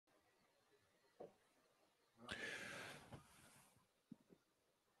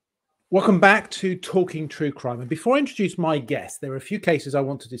Welcome back to Talking True Crime. And before I introduce my guest, there are a few cases I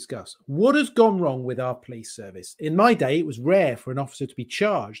want to discuss. What has gone wrong with our police service? In my day, it was rare for an officer to be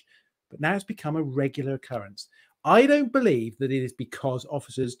charged, but now it's become a regular occurrence. I don't believe that it is because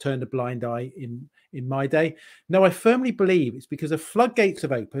officers turned a blind eye in my day. No, I firmly believe it's because the floodgates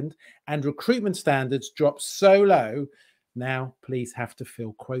have opened and recruitment standards dropped so low, now police have to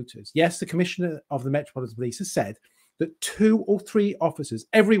fill quotas. Yes, the Commissioner of the Metropolitan Police has said that 2 or 3 officers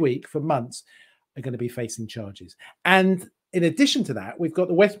every week for months are going to be facing charges. And in addition to that, we've got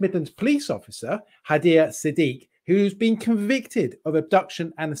the West Midlands police officer, Hadia Siddiq, who's been convicted of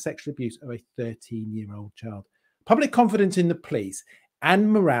abduction and the sexual abuse of a 13-year-old child. Public confidence in the police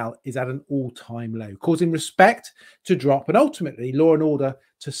and morale is at an all-time low, causing respect to drop and ultimately law and order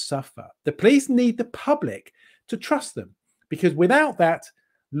to suffer. The police need the public to trust them, because without that,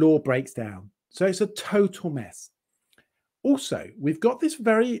 law breaks down. So it's a total mess. Also, we've got this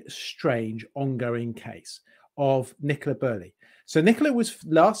very strange ongoing case of Nicola Burley. So Nicola was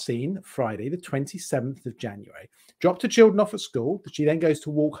last seen Friday, the 27th of January, dropped her children off at school. She then goes to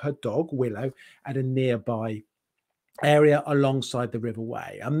walk her dog, Willow, at a nearby area alongside the River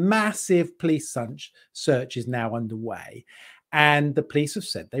Wey. A massive police search is now underway. And the police have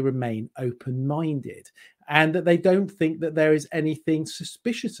said they remain open-minded and that they don't think that there is anything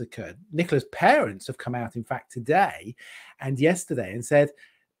suspicious occurred. Nicola's parents have come out, in fact, today and yesterday and said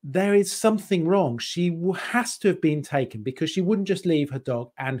there is something wrong. She has to have been taken because she wouldn't just leave her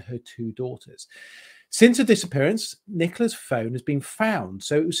dog and her 2 daughters. Since her disappearance, Nicola's phone has been found.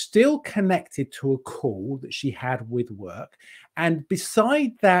 So it was still connected to a call that she had with work. And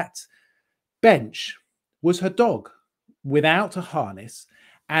beside that bench was her dog, without a harness,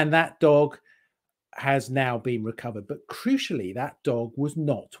 and that dog has now been recovered. But crucially, that dog was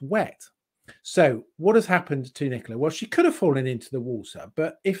not wet. So what has happened to Nicola? Well, she could have fallen into the water,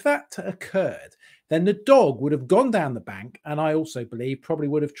 but if that occurred, then the dog would have gone down the bank, and I also believe probably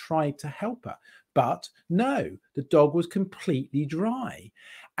would have tried to help her. But no, the dog was completely dry.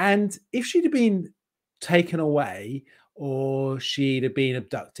 And if she'd have been taken away or she'd have been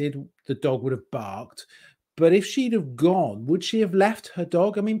abducted, the dog would have barked. But if she'd have gone, would she have left her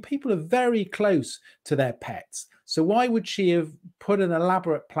dog? I mean, people are very close to their pets. So why would she have put an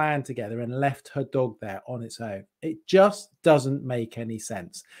elaborate plan together and left her dog there on its own? It just doesn't make any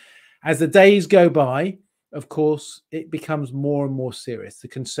sense. As the days go by, of course, it becomes more and more serious. The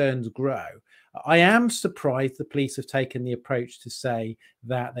concerns grow. I am surprised the police have taken the approach to say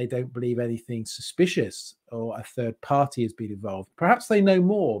that they don't believe anything suspicious or a third party has been involved. Perhaps they know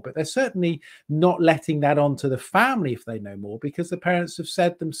more, but they're certainly not letting that on to the family if they know more, because the parents have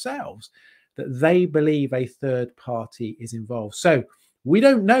said themselves that they believe a third party is involved. So we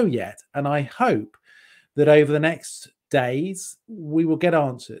don't know yet. And I hope that over the next days, we will get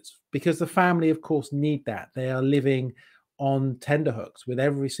answers, because the family, of course, need that. They are living on tenterhooks with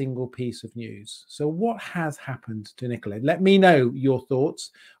every single piece of news. So what has happened to Nicola? Let me know your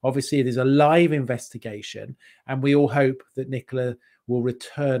thoughts. Obviously, it is a live investigation, and we all hope that Nicola will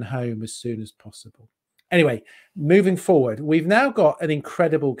return home as soon as possible. Anyway, moving forward, we've now got an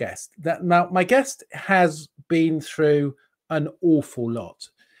incredible guest. Now, my guest has been through an awful lot,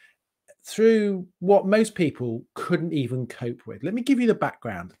 through what most people couldn't even cope with. Let me give you the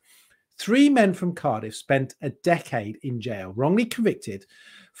background. 3 men from Cardiff spent a decade in jail, wrongly convicted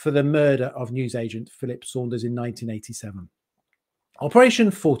for the murder of newsagent Phillip Saunders in 1987.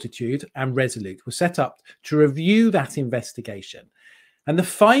 Operation Fortitude and Resolute were set up to review that investigation, and the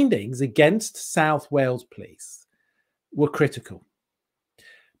findings against South Wales Police were critical.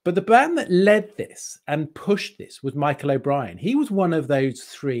 But the man that led this and pushed this was Michael O'Brien. He was one of those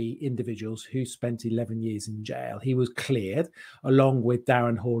 3 individuals who spent 11 years in jail. He was cleared along with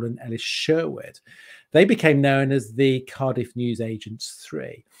Darren Hall and Ellis Sherwood. They became known as the Cardiff Newsagent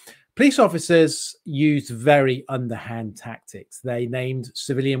Three. Police officers used very underhand tactics. They named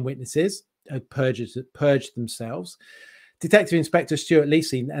civilian witnesses, purged themselves. Detective Inspector Stuart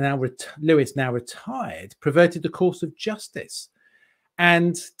Lewis, now retired, perverted the course of justice.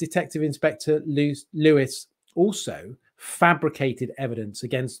 And Detective Inspector Lewis also fabricated evidence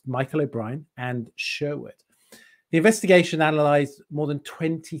against Michael O'Brien and Sherwood. The investigation analysed more than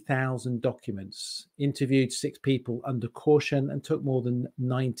 20,000 documents, interviewed 6 people under caution, and took more than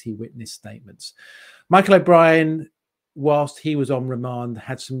 90 witness statements. Michael O'Brien, whilst he was on remand,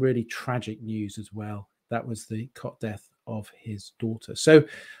 had some really tragic news as well. That was the cot death of his daughter. So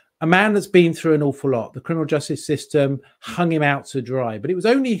a man that's been through an awful lot. The criminal justice system hung him out to dry, but it was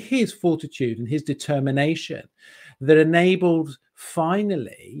only his fortitude and his determination that enabled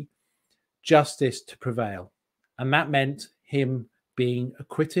finally justice to prevail. And that meant him being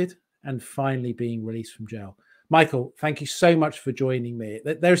acquitted and finally being released from jail. Michael, thank you so much for joining me.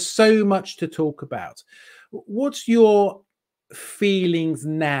 There's so much to talk about. What's your feelings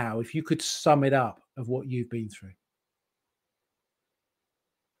now, if you could sum it up, of what you've been through?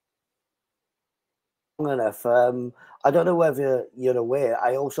 Enough. I don't know whether you're aware,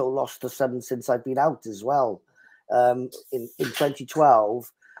 I also lost a son since I've been out as well. In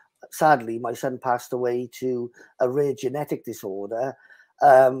 2012, sadly, my son passed away to a rare genetic disorder.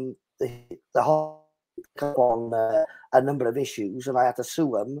 The whole on a number of issues, and I had to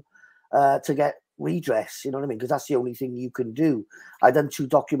sue him to get redress, you know what I mean? Because that's the only thing you can do. I done 2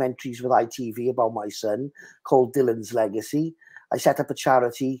 documentaries with ITV about my son called Dylan's Legacy. I set up a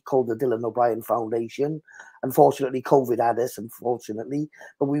charity called the Dylan O'Brien Foundation. Unfortunately, COVID had us, unfortunately,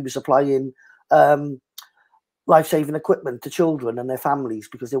 but we were supplying life-saving equipment to children and their families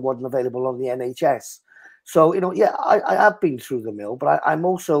because they wasn't available on the NHS. So, you know, yeah, I have been through the mill, but I'm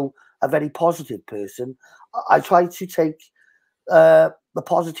also a very positive person. I try to take the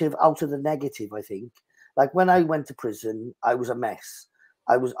positive out of the negative, I think. Like when I went to prison, I was a mess.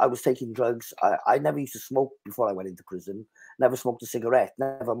 I was taking drugs. I never used to smoke before I went into prison. Never smoked a cigarette.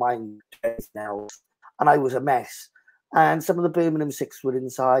 Never mind anything else. And I was a mess. And some of the Birmingham Six were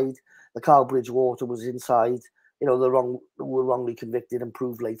inside. The Carl Bridgewater was inside. You know, were wrongly convicted and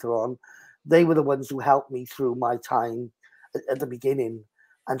proved later on. They were the ones who helped me through my time at the beginning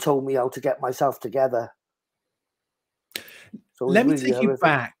and told me how to get myself together. So let me take you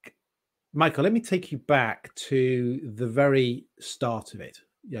back, Michael. Let me take you back to the very start of it.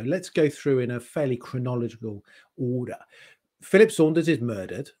 You know, let's go through in a fairly chronological order. Phillip Saunders is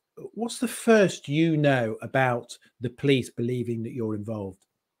murdered. What's the first you know about the police believing that you're involved?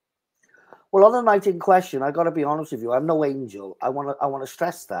 Well, on the night in question, I got to be honest with you. I'm no angel. I want to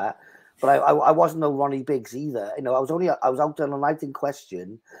stress that, but I wasn't no Ronnie Biggs either. You know, I was out on the night in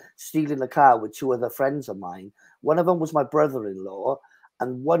question, stealing the car with 2 other friends of mine. One of them was my brother-in-law,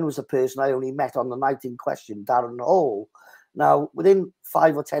 and one was a person I only met on the night in question, Darren Hall. Now, within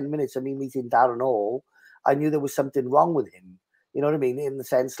 5 or 10 minutes of me meeting Darren Hall, I knew there was something wrong with him. You know what I mean? In the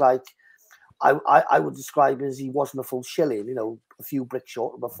sense, like, I would describe it as he wasn't a full shilling, you know, a few bricks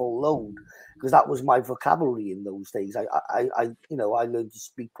short of a full load, because that was my vocabulary in those days. I you know, I learned to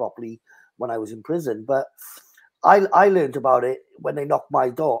speak properly when I was in prison, but I learned about it when they knocked my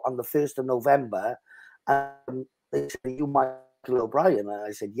door on the 1st of November, and they said, "Are you Michael O'Brien?" And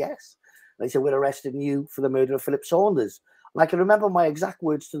I said, "Yes." And they said, "We're arresting you for the murder of Phillip Saunders." And I can remember my exact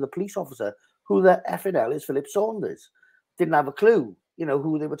words to the police officer: "Who the effing hell is Phillip Saunders?" Didn't have a clue, you know,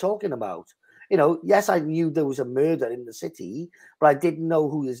 who they were talking about. You know, yes, I knew there was a murder in the city, but I didn't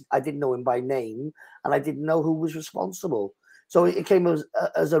know I didn't know him by name, and I didn't know who was responsible. So it came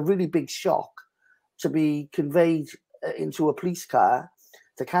as a really big shock to be conveyed into a police car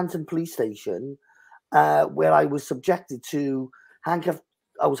to Canton Police Station, where I was subjected to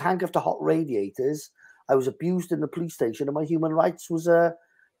I was handcuffed to hot radiators. I was abused in the police station, and my human rights was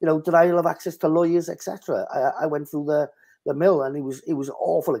you know, denial of access to lawyers, etc. I went through the mill, and it was an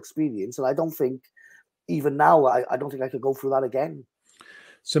awful experience, and I don't think even now I don't think I could go through that again.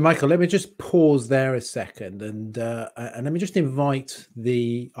 So, Michael, let me just pause there a second, and let me just invite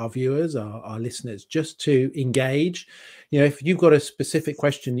our viewers, our listeners, just to engage. You know, if you've got a specific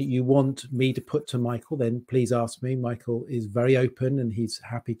question that you want me to put to Michael, then please ask me. Michael is very open and he's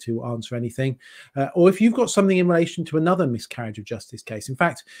happy to answer anything. Or if you've got something in relation to another miscarriage of justice case. In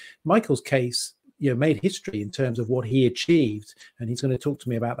fact, Michael's case, you know, made history in terms of what he achieved, and he's going to talk to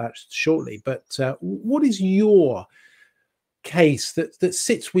me about that shortly. But what is your case that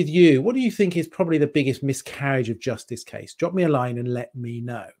sits with you? What do you think is probably the biggest miscarriage of justice case? Drop me a line and let me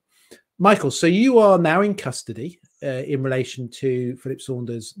know. Michael, so you are now in custody in relation to Phillip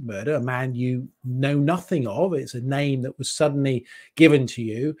Saunders' murder, a man you know nothing of. It's a name that was suddenly given to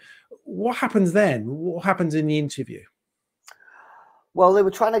you. What happens then? What happens in the interview? Well, they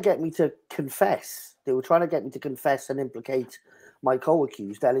were trying to get me to confess. They were trying to get me to confess and implicate my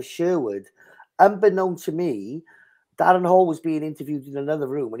co-accused, Ellis Sherwood. Unbeknown to me, Darren Hall was being interviewed in another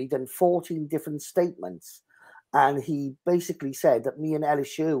room, and he'd done 14 different statements. And he basically said that me and Ellis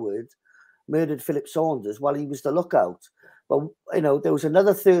Sherwood murdered Phillip Saunders while he was the lookout. But, you know, there was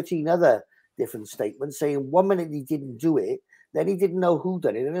another 13 other different statements saying 1 minute he didn't do it, then he didn't know who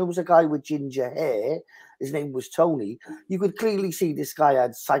done it. And there was a guy with ginger hair. His name was Tony. You could clearly see this guy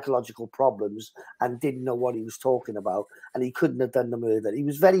had psychological problems and didn't know what he was talking about. And he couldn't have done the murder. He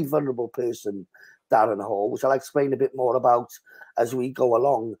was a very vulnerable person, Darren Hall, which I'll explain a bit more about as we go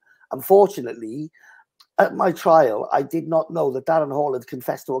along. Unfortunately, at my trial, I did not know that Darren Hall had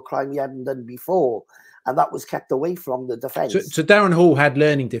confessed to a crime he hadn't done before, and that was kept away from the defence. So Darren Hall had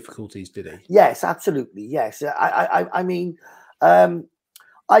learning difficulties, did he? Yes, absolutely. Yes. I mean,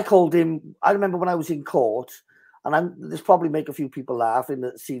 I called him. I remember when I was in court, and this probably make a few people laugh in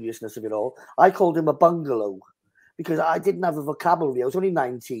the seriousness of it all. I called him a bungalow because I didn't have the vocabulary. I was only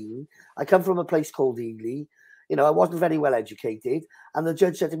 19. I come from a place called Ely. You know, I wasn't very well educated. And the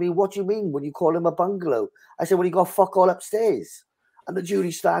judge said to me, "What do you mean when you call him a bungalow?" I said, "Well, he got fuck all upstairs." And the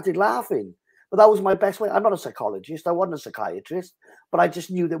jury started laughing. But that was my best way. I'm not a psychologist. I wasn't a psychiatrist. But I just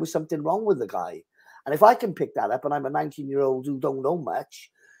knew there was something wrong with the guy. And if I can pick that up, and I'm a 19-year-old who don't know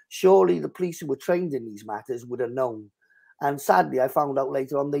much, surely the police who were trained in these matters would have known. And sadly, I found out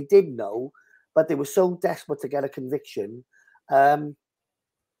later on they did know, but they were so desperate to get a conviction.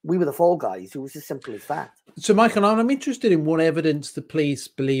 We were the fall guys. It was as simple as that. So, Michael, I'm interested in what evidence the police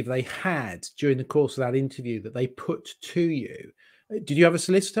believe they had during the course of that interview that they put to you. Did you have a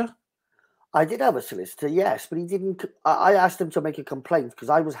solicitor? I did have a solicitor, yes, but he didn't. I asked him to make a complaint because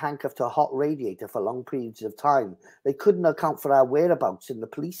I was handcuffed to a hot radiator for long periods of time. They couldn't account for our whereabouts in the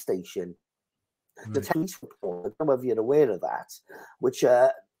police station. Right. The police report, I don't know if you're aware of that, which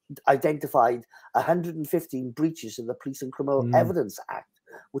identified 115 breaches of the Police and Criminal Evidence Act,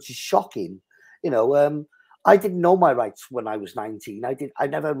 which is shocking. You know, I didn't know my rights when I was 19. I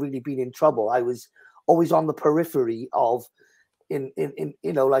never really been in trouble. I was always on the periphery of. In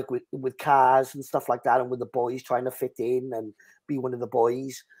you know, like with cars and stuff like that, and with the boys trying to fit in and be one of the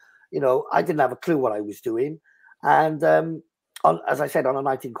boys. You know, I didn't have a clue what I was doing. And as I said, on a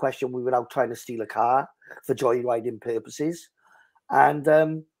night in question, we were out trying to steal a car for joyriding purposes.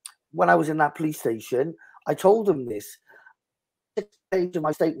 And when I was in that police station, I told them this. 6 pages of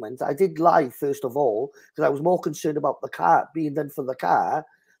my statement, I did lie, first of all, because I was more concerned about the car being done for the car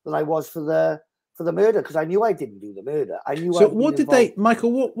than I was for the murder, because I knew I didn't do the murder. I knew. So what did they,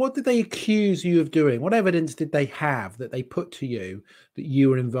 Michael, what did they accuse you of doing? What evidence did they have that they put to you that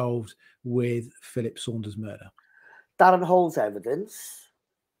you were involved with Phillip Saunders' murder? Darren Hall's evidence.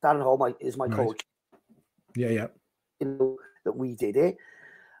 Darren Hall is my coach. Yeah. You know, that we did it.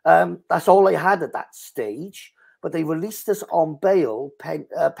 That's all they had at that stage. But they released us on bail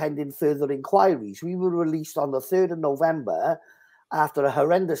pending further inquiries. We were released on the 3rd of November after a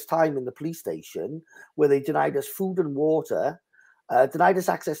horrendous time in the police station where they denied us food and water, denied us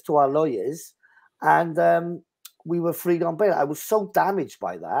access to our lawyers, and we were freed on bail. I was so damaged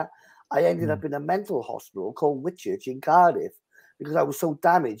by that, I ended up in a mental hospital called Whitchurch in Cardiff because I was so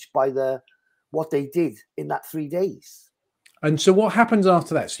damaged by what they did in that 3 days. And so what happens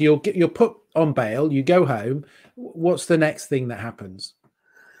after that? So you're put on bail, you go home. What's the next thing that happens?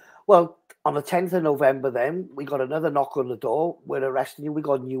 Well, on the 10th of November, then we got another knock on the door. We're arresting you. We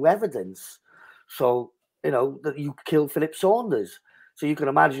got new evidence. So, you know, that you killed Phillip Saunders. So you can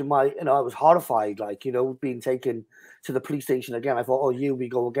imagine I was horrified, like, you know, being taken to the police station again. I thought, oh, here we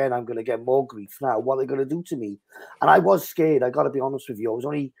go again. I'm going to get more grief now. What are they going to do to me? And I was scared. I got to be honest with you. I was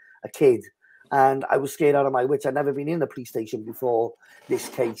only a kid and I was scared out of my wits. I'd never been in the police station before this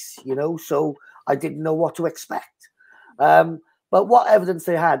case, you know, so I didn't know what to expect. But what evidence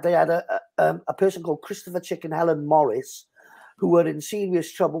they had a person called Christopher Chick and Helen Morris, who were in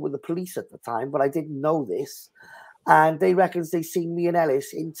serious trouble with the police at the time, but I didn't know this. And they reckons they seen me and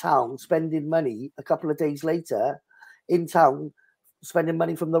Ellis in town spending money a couple of days later in town, spending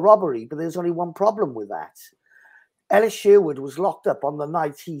money from the robbery. But there's only one problem with that. Ellis Sherwood was locked up on the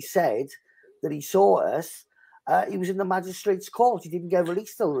night he said that he saw us. He was in the magistrate's court. He didn't get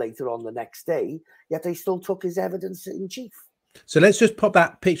released till later on the next day, yet they still took his evidence in chief. So let's just pop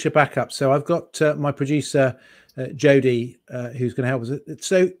that picture back up. So I've got my producer, Jody, who's going to help us.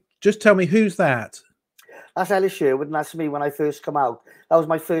 So just tell me, who's that? That's Ellis Sherwood, and that's me when I first come out. That was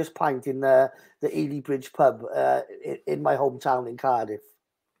my first pint in the Ely Bridge pub in my hometown in Cardiff.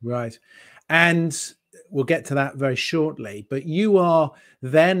 Right. And we'll get to that very shortly. But you are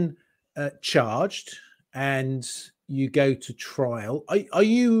then charged and you go to trial. Are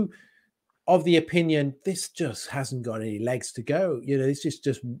you of the opinion this just hasn't got any legs to go? You know, this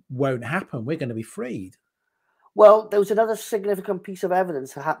just won't happen. We're going to be freed. Well, there was another significant piece of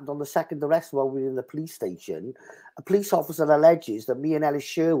evidence that happened on the second arrest while we were in the police station. A police officer alleges that me and Ellis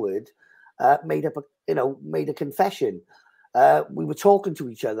Sherwood made a confession. We were talking to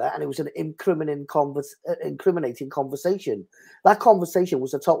each other, and it was an incriminating conversation. That conversation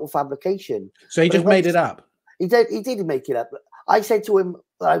was a total fabrication. So he just made it up. He did make it up. I said to him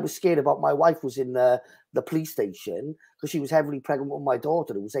that I was scared about my wife was in the police station because she was heavily pregnant with my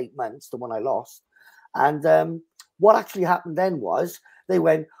daughter, who was 8 months, the one I lost. And what actually happened then was they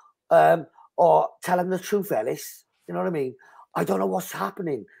went, or tell him the truth, Ellis. You know what I mean? I don't know what's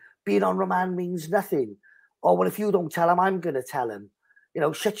happening. Being on remand means nothing. Or, well, if you don't tell him, I'm going to tell him. You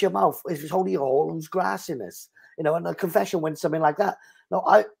know, shut your mouth. It's only a hole who's grassing us. You know, and the confession went something like that. No,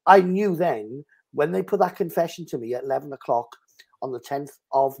 I knew then, when they put that confession to me at 11 o'clock on the 10th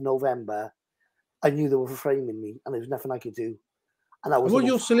of November, I knew they were framing me, and there was nothing I could do. And that was what did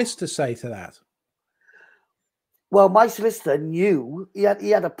your solicitor say to that? Well, my solicitor knew he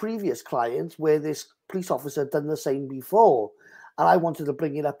had a previous client where this police officer had done the same before, and I wanted to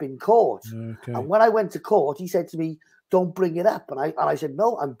bring it up in court. Okay. And when I went to court, he said to me, "Don't bring it up." And I said,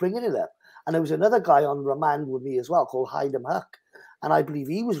 "No, I'm bringing it up." And there was another guy on remand with me as well called Hyden Huck, and I believe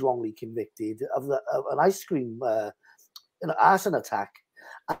he was wrongly convicted of an ice cream an arson attack.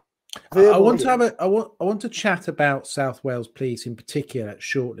 I want to chat about South Wales Police in particular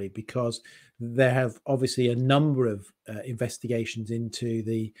shortly, because there have obviously a number of investigations into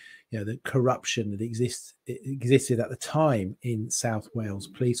the corruption that existed at the time in South Wales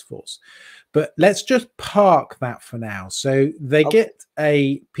Police Force. But let's just park that for now. So they get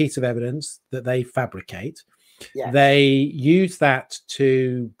a piece of evidence that they fabricate. Yes. They use that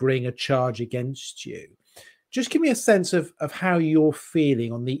to bring a charge against you. Just give me a sense of how you're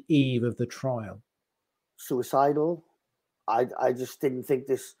feeling on the eve of the trial. Suicidal. I just didn't think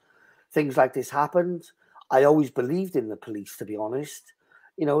things like this happened. I always believed in the police, to be honest.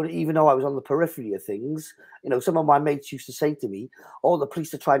 You know, even though I was on the periphery of things, you know, some of my mates used to say to me, "Oh, the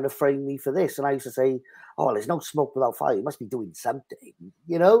police are trying to frame me for this." And I used to say, "Oh, there's no smoke without fire. You must be doing something,"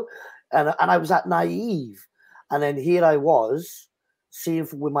 you know? And I was that naive. And then here I was, seeing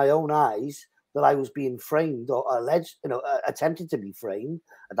with my own eyes that I was being framed or alleged, attempted to be framed.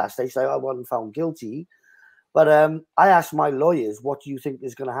 At that stage, I wasn't found guilty. But I asked my lawyers, "What do you think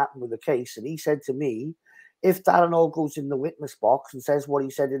is going to happen with the case?" And he said to me, "If Darren Hall goes in the witness box and says what he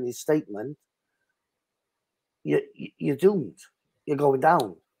said in his statement, you're doomed. You're going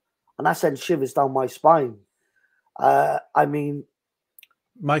down." And that sent shivers down my spine. I mean,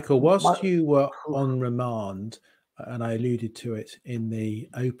 Michael, whilst you were on remand, and I alluded to it in the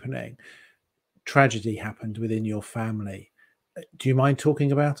opening, tragedy happened within your family. Do you mind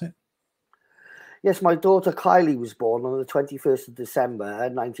talking about it? Yes, my daughter Kylie was born on the 21st of December,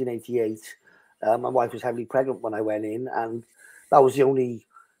 1988. My wife was heavily pregnant when I went in, and that was the only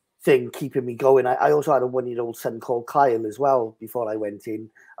thing keeping me going. I also had a 1-year-old son called Kyle as well before I went in.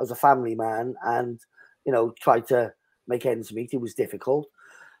 I was a family man and, tried to make ends meet. It was difficult.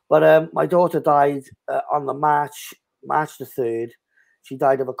 But my daughter died on the March the 3rd. She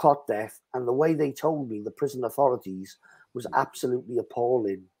died of a cot death. And the way they told me, the prison authorities, was absolutely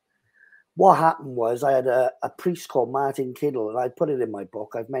appalling. What happened was I had a priest called Martin Kiddle, and I put it in my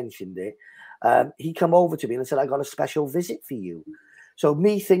book. I've mentioned it. He come over to me and said, "I got a special visit for you." So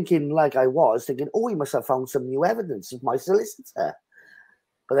me thinking like I was, thinking, "Oh, he must have found some new evidence," of my solicitor.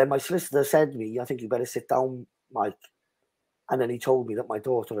 But then my solicitor said to me, "I think you better sit down, Mike." And then he told me that my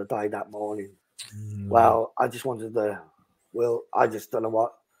daughter had died that morning. Well, I just wanted to, I just don't know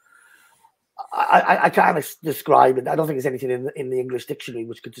what. I can't describe it. I don't think there's anything in the English dictionary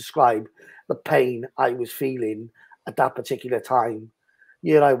which could describe the pain I was feeling at that particular time.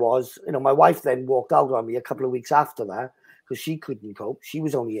 Here I was, my wife then walked out on me a couple of weeks after that because she couldn't cope. She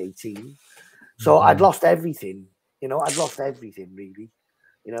was only 18. So I'd lost everything, I'd lost everything really,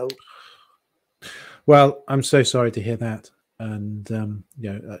 Well, I'm so sorry to hear that. And,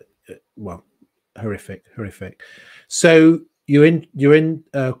 horrific. So you're in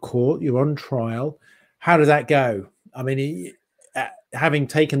court, you're on trial. How does that go? I mean, having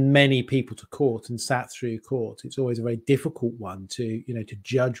taken many people to court and sat through court, it's always a very difficult one to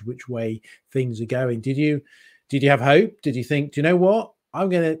judge which way things are going. Did you have hope? Did you think, do you know what?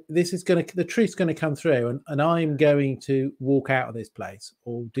 The truth's going to come through and I'm going to walk out of this place?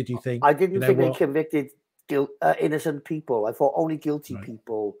 Or did you think? I didn't think they convicted innocent people. I thought only guilty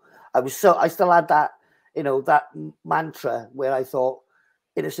people. I still had that, that mantra where I thought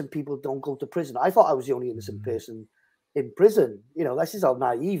innocent people don't go to prison. I thought I was the only innocent person in prison. This is how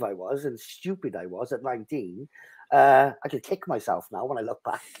naive I was and stupid I was at 19. I could kick myself now when I look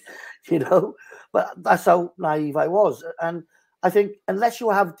back, but that's how naive I was. And I think unless you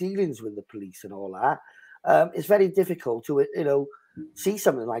have dealings with the police and all that, it's very difficult to, see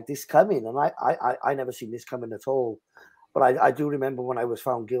something like this coming. And I never seen this coming at all. But I do remember when I was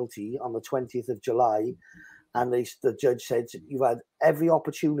found guilty on the 20th of July, and the judge said, "You've had every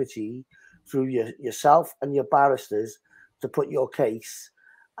opportunity through yourself and your barristers to put your case.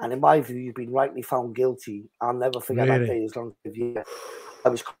 And in my view, you've been rightly found guilty." I'll never forget that day as long as I live here. I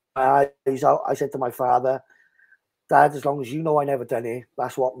was crying my eyes out. I said to my father, Dad, as long as you know I never done it,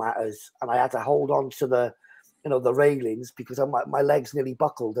 that's what matters. And I had to hold on to the, the railings because my legs nearly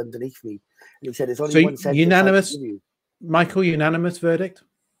buckled underneath me. And he said, "There's only one sentence unanimous, I can give you." Michael, unanimous verdict?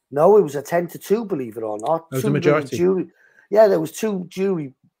 No, it was a 10-2, believe it or not. It was the majority. Yeah, there was 2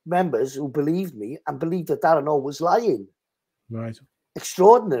 jury members who believed me and believed that Darren Hall was lying. Right.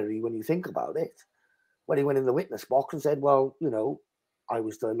 Extraordinary when you think about it. When he went in the witness box and said, "Well, I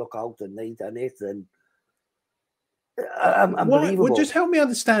was the lookout and they done it," and unbelievable. Well, just help me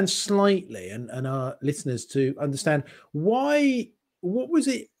understand slightly, and our listeners to understand why. What was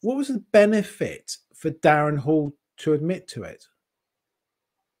it? What was the benefit for Darren Hall to admit to it?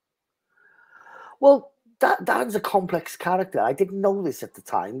 Well, Darren's a complex character. I didn't know this at the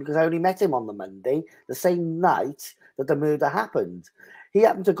time because I only met him on the Monday, the same night that the murder happened. He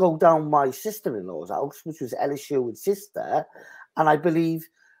happened to go down my sister-in-law's house, which was Ellis Sherwood's sister, and I believe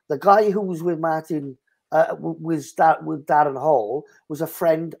the guy who was with Martin, with Darren Hall, was a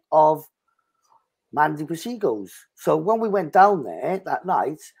friend of Mandy Pasego's. So when we went down there that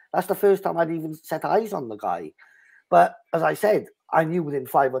night, that's the first time I'd even set eyes on the guy. But as I said, I knew within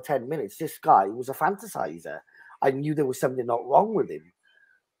 5 or 10 minutes this guy was a fantasizer. I knew there was something not wrong with him.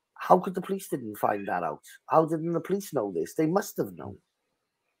 How could the police didn't find that out? How didn't the police know this? They must have known.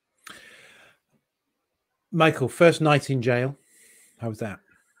 Michael, first night in jail. How was that?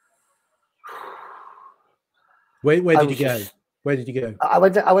 Where did you go? Where did you go? I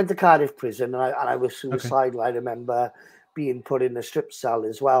went to Cardiff prison, and I was suicidal. Okay. I remember being put in a strip cell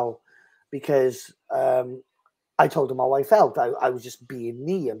as well because I told him how I felt. I was just being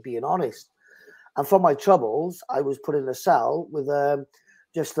me and being honest. And for my troubles, I was put in a cell with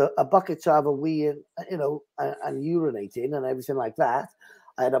just a bucket to have a wee, and urinating and everything like that.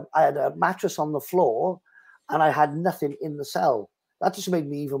 I had a mattress on the floor, and I had nothing in the cell. That just made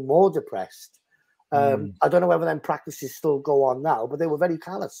me even more depressed. I don't know whether them practices still go on now, but they were very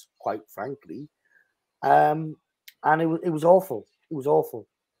callous, quite frankly. And it was awful. It was awful.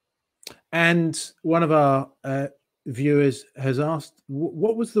 And one of our viewers has asked,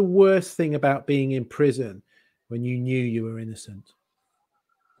 what was the worst thing about being in prison when you knew you were innocent?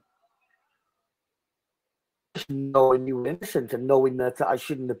 Knowing you were innocent and knowing that I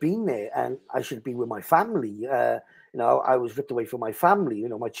shouldn't have been there and I should be with my family. I was ripped away from my family,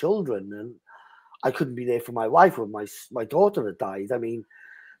 my children, and I couldn't be there for my wife when my daughter had died. I mean,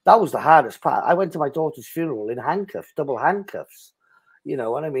 that was the hardest part. I went to my daughter's funeral in handcuffs, double handcuffs, and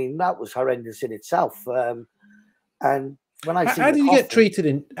I mean, that was horrendous in itself. And when I how did you get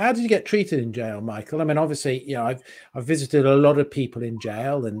treated in jail, Michael? I mean, obviously, I've visited a lot of people in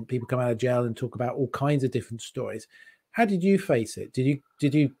jail, and people come out of jail and talk about all kinds of different stories. How did you face it?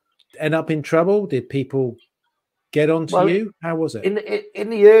 Did you end up in trouble? Did people get on to you? How was it? In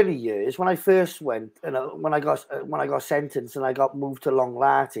the early years, when I first went, when I got sentenced and I got moved to Long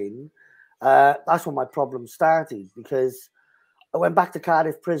Lartin, that's when my problem started, because I went back to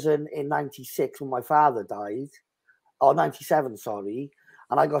Cardiff prison in '96 when my father died, or '97, sorry,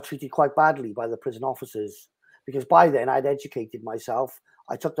 and I got treated quite badly by the prison officers because by then I'd educated myself.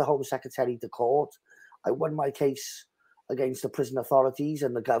 I took the Home Secretary to court. I won my case against the prison authorities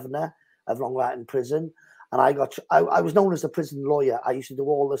and the governor of Long Lartin prison. And I was known as the prison lawyer. I used to do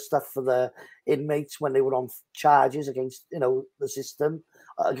all the stuff for the inmates when they were on charges against, the system,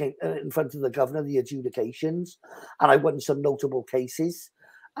 in front of the governor, the adjudications. And I won some notable cases.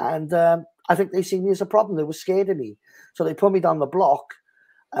 And I think they see me as a problem. They were scared of me. So they put me down the block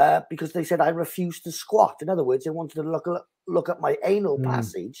because they said I refused to squat. In other words, they wanted to look at my anal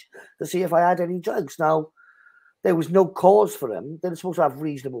passage to see if I had any drugs. Now, there was no cause for them. They were supposed to have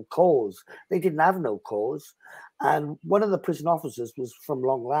reasonable cause. They didn't have no cause. And one of the prison officers was from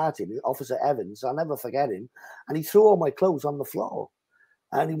Long Lartin, Officer Evans. I'll never forget him. And he threw all my clothes on the floor.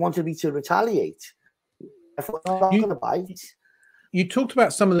 And he wanted me to retaliate. I thought, I'm not going to bite. You talked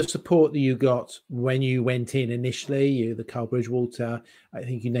about some of the support that you got when you went in initially, the Carl Bridgewater. I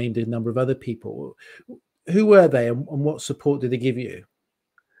think you named a number of other people. Who were they and what support did they give you?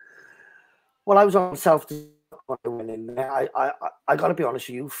 Well, I was on self-defense. I went in there. I got to be honest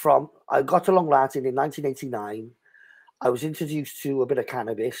with you. I got to Long Lartin in 1989. I was introduced to a bit of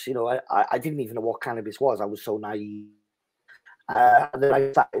cannabis. I didn't even know what cannabis was. I was so naive. And then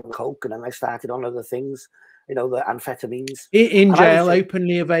I started with coke, and then I started on other things. The amphetamines. In jail,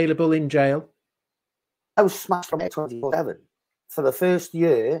 openly available in jail. I was smashed from 24/7 for the first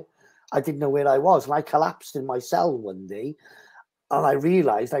year. I didn't know where I was, and I collapsed in my cell one day. And I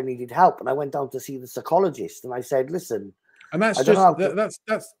realized I needed help, and I went down to see the psychologist. And I said, "Listen," and that's just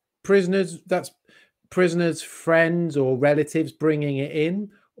that's prisoners' friends or relatives bringing it in,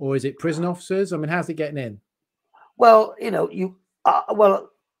 or is it prison officers? I mean, how's it getting in? Well, you know,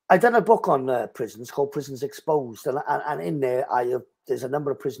 I done a book on prisons called Prisons Exposed, and in there there's a number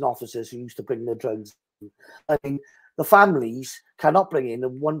of prison officers who used to bring their drugs. I mean, the families cannot bring in the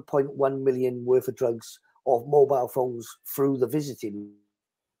 1.1 million worth of drugs or mobile phones through the visiting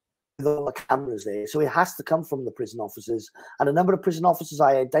with all the cameras there. So it has to come from the prison officers. And a number of prison officers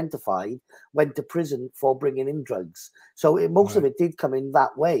I identified went to prison for bringing in drugs. So most of it did come in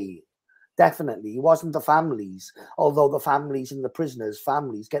that way. Definitely. It wasn't the families, although the families and the prisoners'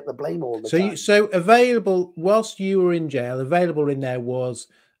 families get the blame all the time. So available, whilst you were in jail, available in there was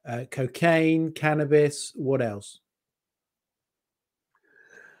cocaine, cannabis, what else?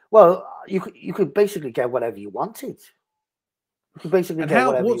 Well, you could basically get whatever you wanted. You could basically get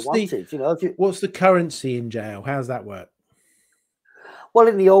whatever you wanted. You know, what's the currency in jail? How's that work? Well,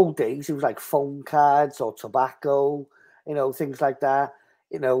 in the old days, it was like phone cards or tobacco, you know, things like that.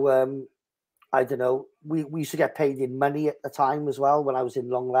 You know, I don't know. We used to get paid in money at the time as well. When I was in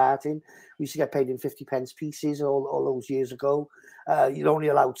Long Lartin, we used to get paid in 50p pieces all those years ago. You're only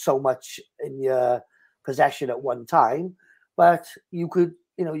allowed so much in your possession at one time, but you could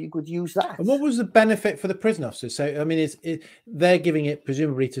use that. And what was the benefit for the prison officers? So, I mean, they're giving it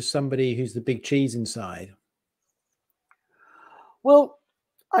presumably to somebody who's the big cheese inside. Well,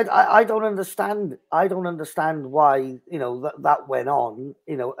 I don't understand. I don't understand why, you know, that went on,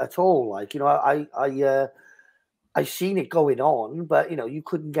 you know, at all. Like, you know, I seen it going on, but, you know, you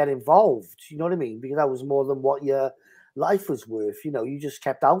couldn't get involved. You know what I mean? Because that was more than what your life was worth. You know, you just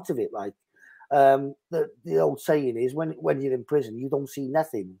kept out of it. Like, the old saying is, when you're in prison, you don't see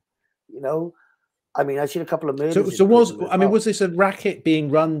nothing. You know, I mean, I've seen a couple of murders. So was this a racket being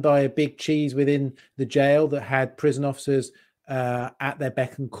run by a big cheese within the jail that had prison officers at their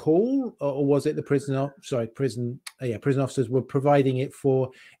beck and call, or was it the prison officers were providing it for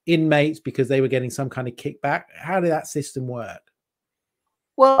inmates because they were getting some kind of kickback? How did that system work?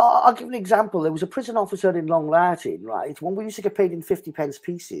 Well, I'll give an example. There was a prison officer in Long Lartin, right? When we used to get paid in 50p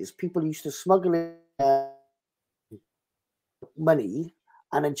pieces, people used to smuggle in money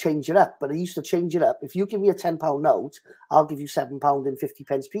and then change it up. But they used to change it up. If you give me a £10 note, I'll give you £7 in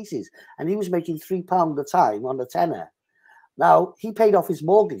 50p pieces. And he was making £3 a time on the tenner. Now, he paid off his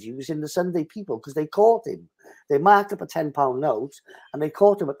mortgage. He was in the Sunday People because they caught him. They marked up a £10 note and they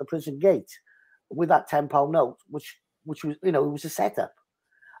caught him at the prison gate with that £10 note, which was, you know, it was a setup.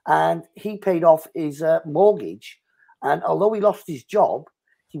 And he paid off his mortgage. And although he lost his job,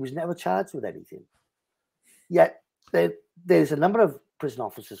 he was never charged with anything. Yet there's a number of prison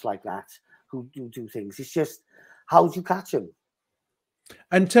officers like that who do things. It's just, how do you catch them?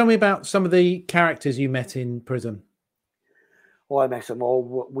 And tell me about some of the characters you met in prison. Oh, I met them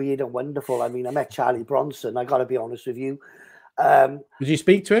all weird and wonderful. I mean, I met Charlie Bronson. I got to be honest with you. Did you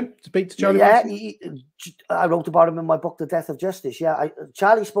speak to him? Speak to Charlie? Yeah, I wrote about him in my book, The Death of Justice. Yeah,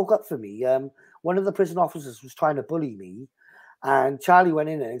 Charlie spoke up for me. One of the prison officers was trying to bully me, and Charlie went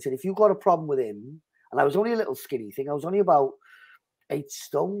in there and said, if you've got a problem with him, and I was only a little skinny thing, I was only about 8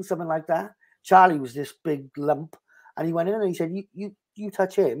 stone, something like that. Charlie was this big lump, and he went in and he said, you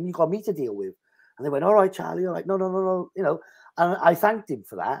touch him, you got me to deal with. And they went, all right, Charlie, all right, no, you know. And I thanked him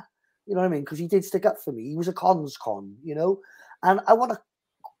for that, you know what I mean? Because he did stick up for me. He was a con, you know. And I want to,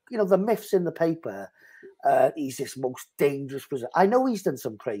 you know, the myths in the paper, he's this most dangerous prisoner. I know he's done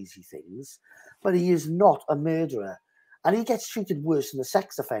some crazy things, but he is not a murderer. And he gets treated worse than a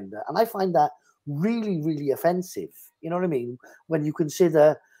sex offender. And I find that really, really offensive. You know what I mean? When you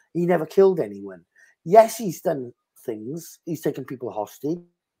consider he never killed anyone. Yes, he's done things. He's taken people hostage.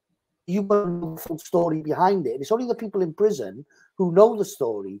 You know the full story behind it. It's only the people in prison who know the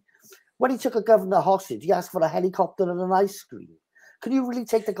story. When he took a governor hostage, he asked for a helicopter and an ice cream. Can you really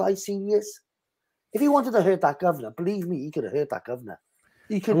take the guy serious? If he wanted to hurt that governor, believe me, he could have hurt that governor.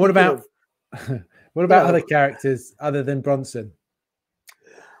 And what about other characters other than Bronson?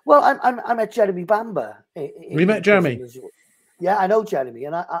 Well, I met Jeremy Bamber. You met Jeremy? Yeah, I know Jeremy,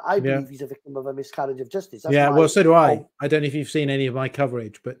 and I believe he's a victim of a miscarriage of justice. That's well, so do I. I don't know if you've seen any of my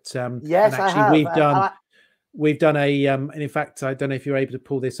coverage, but yes, actually, I have. We've done a, and in fact, I don't know if you're able to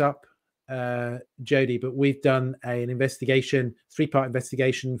pull this up, Jody, but we've done an investigation, 3-part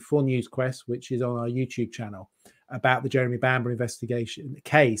investigation for Newsquest, which is on our YouTube channel, about the Jeremy Bamber investigation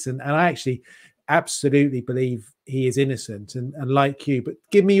case. And I actually absolutely believe he is innocent and like you, but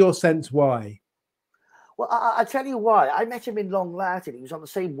give me your sense why. Well, I tell you why. I met him in Long Lartin. He was on the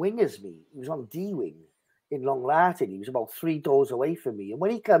same wing as me. He was on D wing in Long Lartin. He was about 3 doors away from me. And when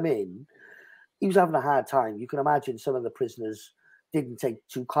he came in, he was having a hard time. You can imagine some of the prisoners didn't take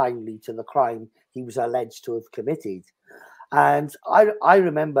too kindly to the crime he was alleged to have committed. And I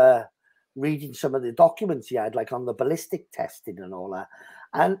remember reading some of the documents he had, like on the ballistic testing and all that.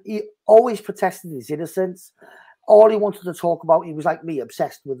 And he always protested his innocence. All he wanted to talk about, he was like me,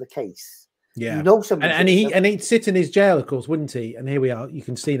 obsessed with the case. Yeah, you know, something, and he'd sit in his jail, of course, wouldn't he? And here we are. You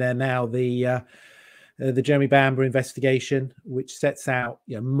can see there now the Jeremy Bamber investigation, which sets out,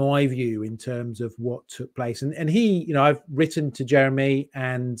 you know, my view in terms of what took place. And he, you know, I've written to Jeremy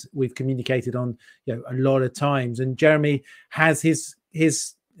and we've communicated on, you know, a lot of times. And Jeremy has his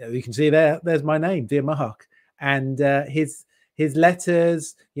you can see there's my name, Dear Mahak, and his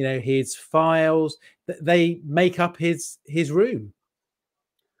letters, you know, his files, they make up his room.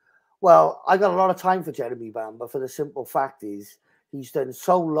 Well, I got a lot of time for Jeremy Bamber for the simple fact is he's done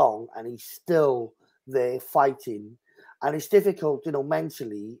so long and he's still there fighting, and it's difficult, you know,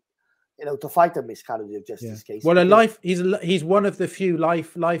 mentally, you know, to fight a miscarriage of justice case. Well, he's one of the few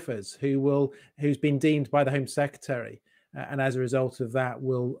lifers who's been deemed by the Home Secretary. And as a result of that,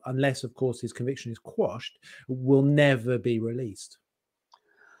 will, unless, of course, his conviction is quashed, will never be released.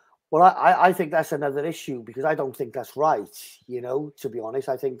 Well, I think that's another issue because I don't think that's right. You know, to be honest,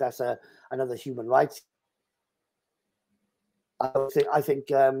 I think that's another human rights. I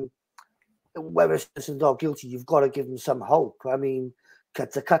think whether it's innocent or guilty, you've got to give them some hope. I mean,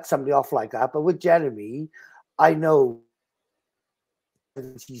 to cut somebody off like that. But with Jeremy, I know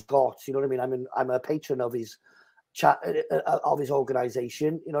he's got. You know what I mean? I'm a patron of his of his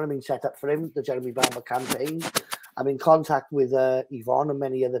organisation, you know what I mean, set up for him, the Jeremy Bamber campaign. I'm in contact with Yvonne and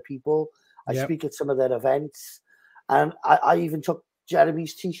many other people. I speak at some of their events, and I even took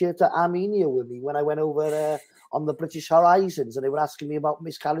Jeremy's t-shirt to Armenia with me when I went over on the British Horizons, and they were asking me about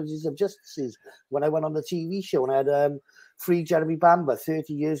miscarriages of justice when I went on the TV show, and I had free Jeremy Bamber,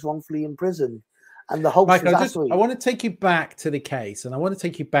 30 years wrongfully in prison. And the host Michael, I want to take you back to the case, and I want to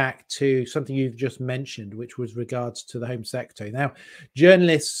take you back to something you've just mentioned, which was regards to the Home Secretary. Now,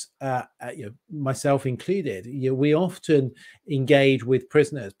 journalists, you know, myself included, you know, we often engage with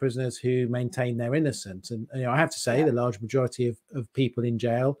prisoners who maintain their innocence, and you know, I have to say, the large majority of people in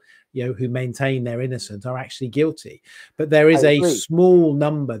jail, you know, who maintain their innocence are actually guilty. But there is a small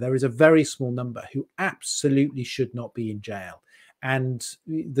number, there is a very small number who absolutely should not be in jail. And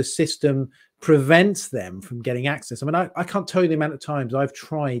the system prevents them from getting access. I mean, I can't tell you the amount of times I've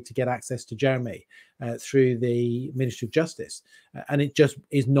tried to get access to Jeremy through the Ministry of Justice, and it just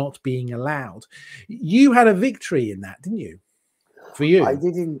is not being allowed. You had a victory in that, didn't you? For you, I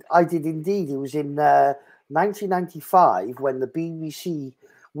did indeed. It was in 1995 when the BBC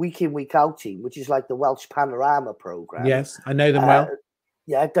Week In Week Out team, which is like the Welsh Panorama program. Yes, I know them well.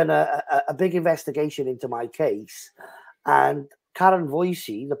 Yeah, I've done a big investigation into my case, and Karen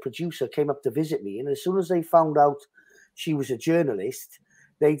Voicey, the producer, came up to visit me, and as soon as they found out she was a journalist,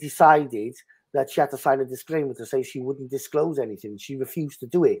 they decided that she had to sign a disclaimer to say she wouldn't disclose anything. She refused to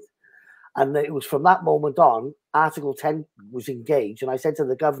do it. And it was from that moment on, Article 10 was engaged, and I said to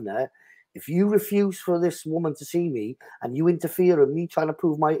the governor, if you refuse for this woman to see me and you interfere in me trying to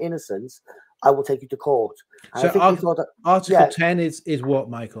prove my innocence, I will take you to court. And so I think they thought that, Article 10 is what,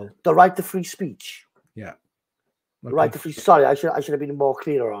 Michael? The right to free speech. Yeah. Okay. Right to free. Sorry, I should have been more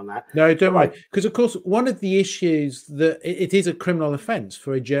clear on that. No, don't worry. Because of course, one of the issues that it is a criminal offence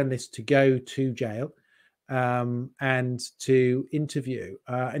for a journalist to go to jail and to interview.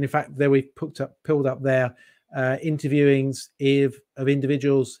 And in fact, there we've pulled up there interviewings of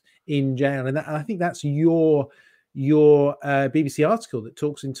individuals in jail, and I think that's your BBC article that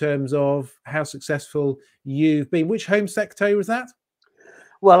talks in terms of how successful you've been. Which Home Secretary was that?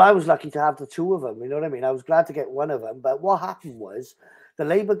 Well, I was lucky to have the two of them. You know what I mean? I was glad to get one of them. But what happened was the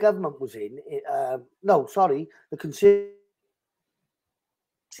Labour government was in. The Conservative,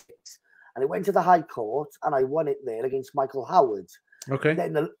 and it went to the High Court, and I won it there against Michael Howard. Okay.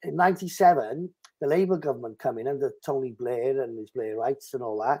 Then in '97, the Labour government come in under Tony Blair and his Blairites and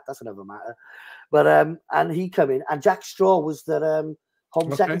all that. That's another matter. But and he come in, and Jack Straw was the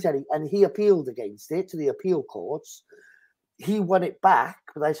Home Secretary, and he appealed against it to the appeal courts. He won it back,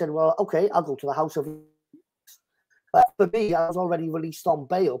 but I said, well, okay, I'll go to the House of... But for me, I was already released on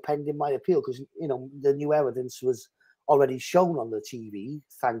bail pending my appeal because, you know, the new evidence was already shown on the TV,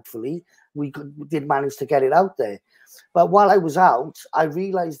 thankfully. We did manage to get it out there. But while I was out, I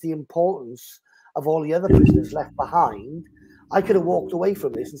realised the importance of all the other prisoners left behind. I could have walked away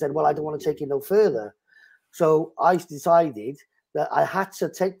from this and said, well, I don't want to take it no further. So I decided that I had to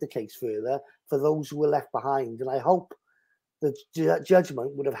take the case further for those who were left behind. And I hope the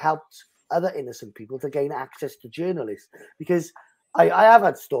judgment would have helped other innocent people to gain access to journalists, because I have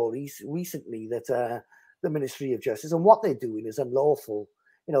had stories recently that the Ministry of Justice and what they're doing is unlawful.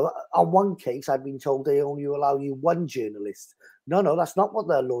 You know, on one case, I've been told they only allow you one journalist. No, that's not what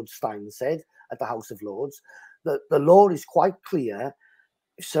the Lord Stein said at the House of Lords. The law is quite clear.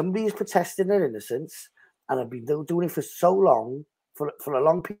 If somebody is protesting their innocence and have been doing it for so long, for a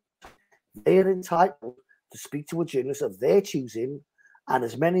long period, they're entitled to speak to a journalist of their choosing, and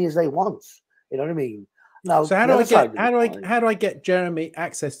as many as they want. You know what I mean? Now, so how do I get Jeremy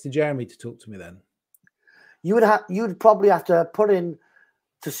access to Jeremy to talk to me then? You'd probably have to put in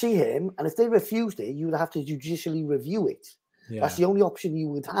to see him, and if they refused it, you would have to judicially review it. Yeah. That's the only option you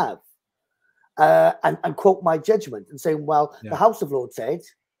would have. And quote my judgment and saying, well, the House of Lords said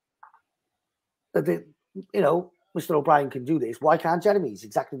that Mr. O'Brien can do this. Why can't Jeremy? He's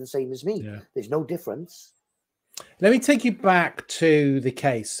exactly the same as me. Yeah. There's no difference. Let me take you back to the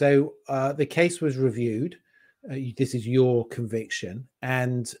case. So the case was reviewed. This is your conviction,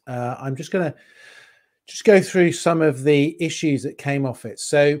 and I'm just going to go through some of the issues that came off it.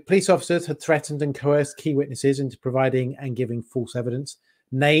 So police officers had threatened and coerced key witnesses into providing and giving false evidence.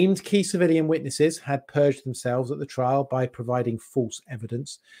 Named key civilian witnesses had purged themselves at the trial by providing false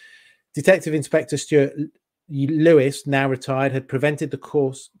evidence. Detective Inspector Stuart Lewis, now retired, had perverted the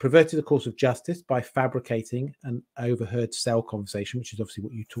course of justice by fabricating an overheard cell conversation, which is obviously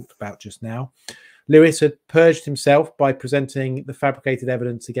what you talked about just now. Lewis had purged himself by presenting the fabricated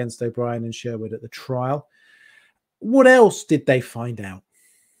evidence against O'Brien and Sherwood at the trial. What else did they find out?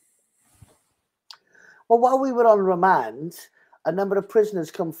 Well, while we were on remand, a number of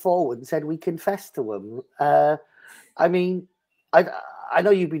prisoners come forward and said we confessed to them. I mean, I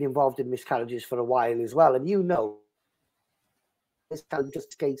know you've been involved in miscarriages for a while as well, and you know miscarriage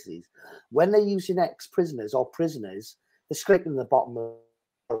cases, when they're using ex-prisoners or prisoners, they're scraping the bottom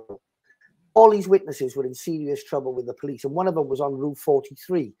of all these witnesses were in serious trouble with the police, and one of them was on Rule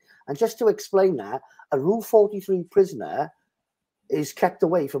 43. And just to explain that, a Rule 43 prisoner is kept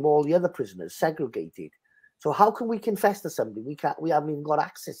away from all the other prisoners, segregated. So how can we confess to somebody we haven't even got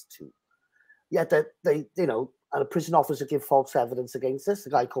access to? Yet they and a prison officer give false evidence against us, a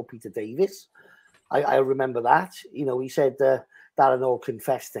guy called Peter Davis. I remember that. He said Darren Hall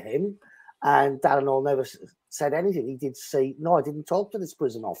confessed to him, and Darren Hall never said anything. He did say, no, I didn't talk to this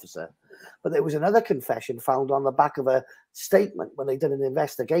prison officer. But there was another confession found on the back of a statement when they did an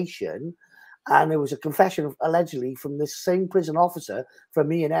investigation, and there was a confession allegedly from this same prison officer from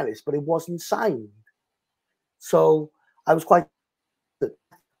me and Ellis, but it wasn't signed. So I was quite...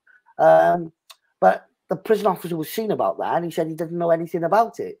 but the prison officer was seen about that, and he said he didn't know anything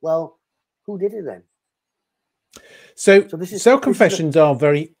about it. Well, who did it then? So cell confessions are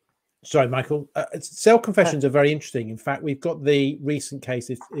very... Sorry, Michael. Cell confessions are very interesting. In fact, we've got the recent case,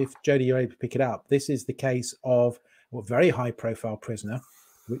 if Jody, you're able to pick it up. This is the case of a very high-profile prisoner,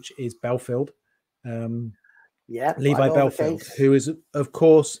 which is Belfield. Levi Belfield, who is, of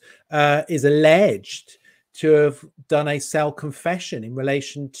course, is alleged to have done a cell confession in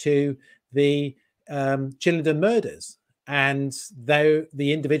relation to the Chillenden murders. And though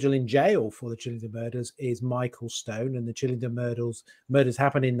the individual in jail for the Chillenden murders is Michael Stone, and the Chillenden murders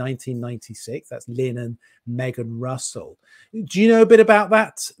happened in 1996. That's Lynn and Megan Russell. Do you know a bit about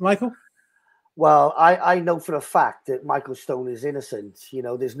that, Michael? Well, I know for a fact that Michael Stone is innocent.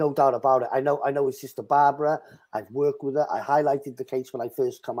 There's no doubt about it. I know his sister Barbara. I've worked with her. I highlighted the case when I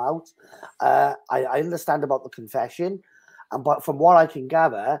first come out. I understand about the confession, but from what I can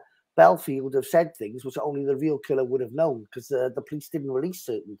gather, Belfield have said things which only the real killer would have known, because the police didn't release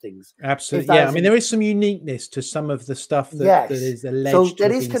certain things. Absolutely, yeah. I mean, there is some uniqueness to some of the stuff that is alleged. So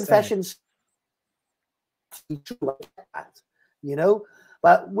there is confessions,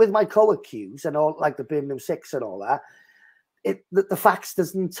 but with my co-accused and all, like the Birmingham Six and all that, the facts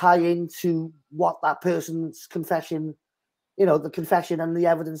doesn't tie into what that person's confession, the confession and the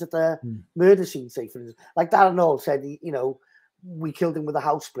evidence at the murder scene. Say, for instance, like Darren Hall said, we killed him with a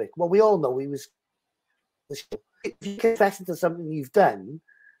house brick. Well, we all know he was. If you confess to something you've done,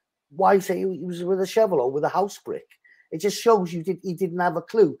 why say he was with a shovel or with a house brick? It just shows he didn't have a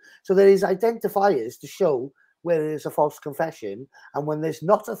clue. So there is identifiers to show where there's a false confession and when there's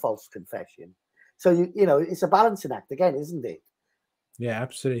not a false confession. So it's a balancing act again, isn't it? Yeah,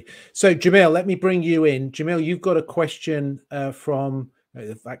 absolutely. So Jameel, let me bring you in. Jameel, you've got a question from.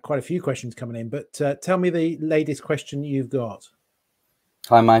 In fact, quite a few questions coming in, but tell me the latest question you've got.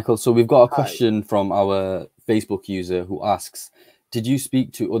 Hi, Michael. So we've got a question from our Facebook user who asks, did you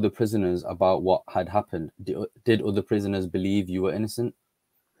speak to other prisoners about what had happened? Did other prisoners believe you were innocent?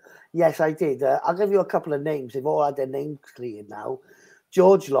 Yes, I did. I'll give you a couple of names. They've all had their names cleared now.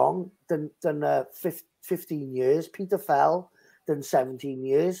 George Long, done 15 years. Peter Fell, done 17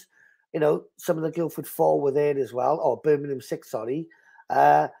 years. Some of the Guildford 4 were there as well, or Birmingham 6, sorry.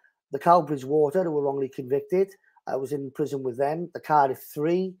 The Cowbridge Water, who were wrongly convicted. I was in prison with them. The Cardiff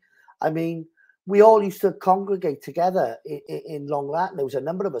Three. I mean, we all used to congregate together in Long Latton. There was a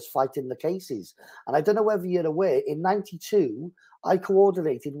number of us fighting the cases. And I don't know whether you're aware, in 92, I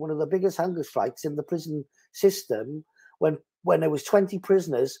coordinated one of the biggest hunger strikes in the prison system when there was 20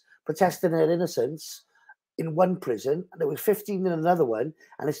 prisoners protesting their innocence in one prison, and there was 15 in another one.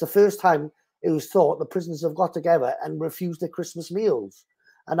 And it's the first time it was thought the prisoners have got together and refused their Christmas meals.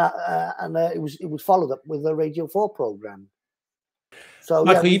 And it was followed up with a Radio 4 program. So,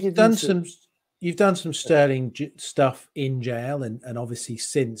 Michael, yeah, you've done some sterling stuff in jail and obviously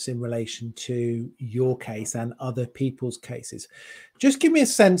since in relation to your case and other people's cases. Just give me a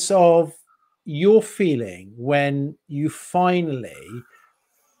sense of your feeling when you finally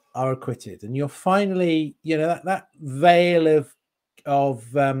are acquitted and you're finally, you know, that veil of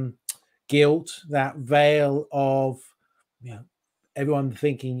guilt, that veil of, you know, everyone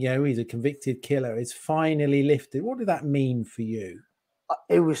thinking, you know, he's a convicted killer is finally lifted. What did that mean for you?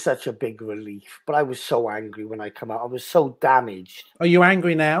 It was such a big relief, but I was so angry when I come out. I was so damaged. Are you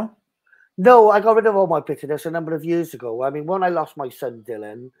angry now? No, I got rid of all my bitterness a number of years ago. I mean, when I lost my son,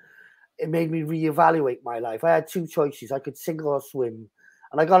 Dylan, it made me reevaluate my life. I had two choices. I could sink or swim.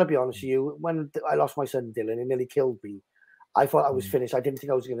 And I got to be honest with you, when I lost my son, Dylan, it nearly killed me. I thought I was finished. I didn't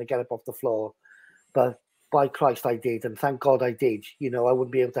think I was going to get up off the floor. But by Christ, I did. And thank God I did. You know, I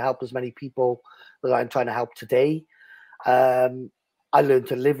wouldn't be able to help as many people that I'm trying to help today. I learned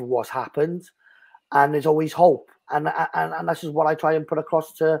to live with what's happened, and there's always hope. And that's just what I try and put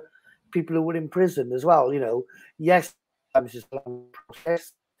across to people who were in prison as well. You know, yes, sometimes it's a long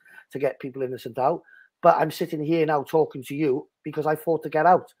process to get people innocent out, but I'm sitting here now talking to you because I fought to get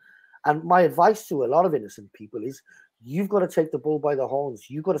out. And my advice to a lot of innocent people is you've got to take the bull by the horns.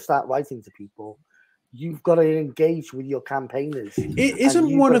 You've got to start writing to people. You've got to engage with your campaigners. It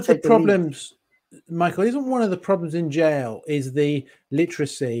isn't one of the problems... Michael, isn't one of the problems in jail is the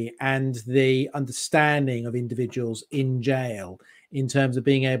literacy and the understanding of individuals in jail in terms of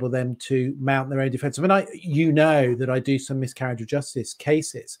being able them to mount their own defense? I mean, you know that I do some miscarriage of justice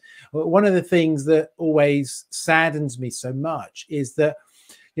cases. One of the things that always saddens me so much is that,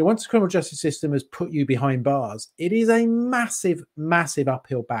 you know, once the criminal justice system has put you behind bars, it is a massive, massive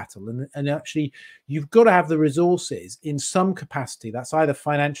uphill battle. And actually, you've got to have the resources in some capacity. That's either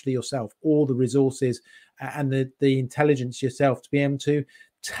financially yourself or the resources and the intelligence yourself to be able to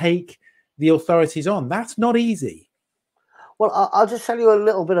take the authorities on. That's not easy. Well, I'll just tell you a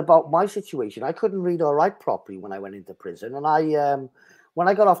little bit about my situation. I couldn't read or write properly when I went into prison. And when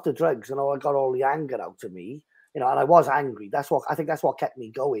I got off the drugs and I got all the anger out of me, you know, and I was angry. I think that's what kept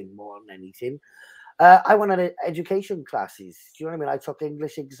me going more than anything. I went on education classes. Do you know what I mean? I took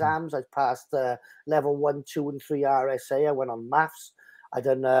English exams. I passed level 1, 2, and 3 RSA. I went on maths. I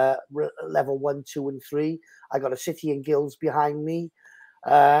done level 1, 2, and 3. I got a city and guilds behind me.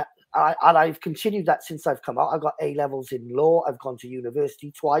 And I've continued that since I've come out. I've got A levels in law. I've gone to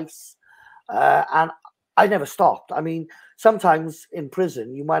university twice. And I never stopped. I mean, sometimes in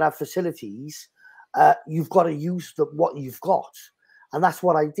prison, you might have facilities. You've got to use what you've got. And that's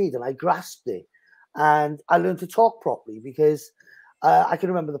what I did. And I grasped it. And I learned to talk properly because I can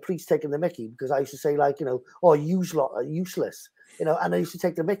remember the police taking the mickey because I used to say, like, you know, oh, you lot are useless, you know, and I used to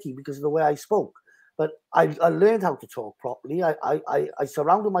take the mickey because of the way I spoke. But I learned how to talk properly. I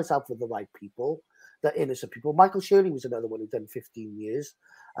surrounded myself with the right people, the innocent people. Michael Shirley was another one who done 15 years.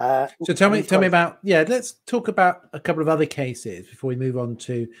 So tell me about, yeah, let's talk about a couple of other cases before we move on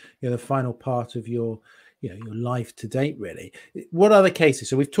to, you know, the final part of your, you know, your life to date, really. What other cases?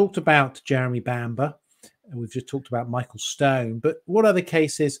 So we've talked about Jeremy Bamber and we've just talked about Michael Stone, but what other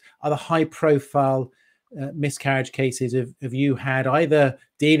cases are the high profile miscarriage cases have you had either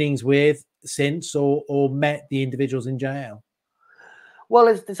dealings with since or met the individuals in jail? Well,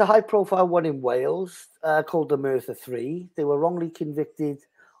 there's a high profile one in Wales called the Merthyr Three. They were wrongly convicted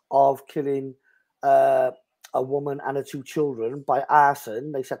of killing a woman and her 2 children by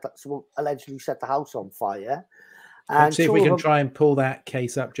arson. They allegedly set the house on fire. And let's see if we can try and pull that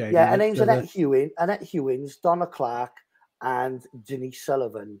case up, Jody. Yeah, her name's Annette Hewins, Donna Clark, and Denise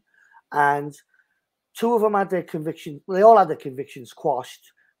Sullivan. And 2 of them had their conviction. Well, they all had their convictions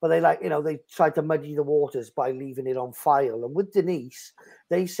quashed, but they tried to muddy the waters by leaving it on file. And with Denise,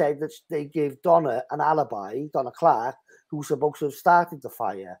 they said that they gave Donna an alibi, Donna Clark, who was supposed to have started the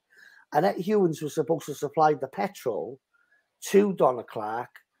fire. Annette Hewins was supposed to supply the petrol to Donna Clark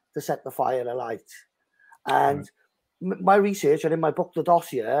to set the fire alight. And my research, and in my book, The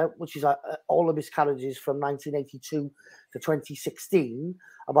Dossier, which is all the miscarriages from 1982 to 2016,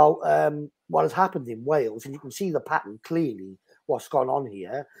 about what has happened in Wales, and you can see the pattern clearly what's gone on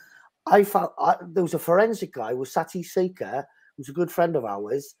here. I found there was a forensic guy, was Sati Seika, who's a good friend of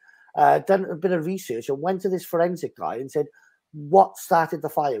ours, done a bit of research and went to this forensic guy and said, what started the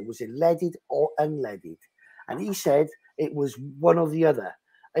fire? Was it leaded or unleaded? And he said it was one or the other.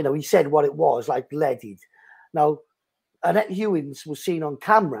 You know, he said what it was, like leaded. Now, Annette Hewins was seen on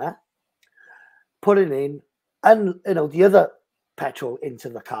camera putting in, and the other petrol into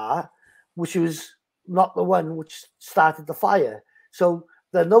the car, which was not the one which started the fire. So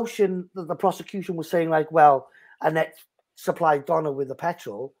the notion that the prosecution was saying, like, well, Annette supplied Donna with the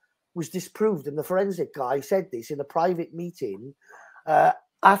petrol, was disproved. And the forensic guy said this in a private meeting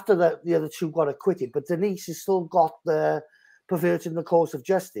after the other two got acquitted. But Denise has still got the perverting the course of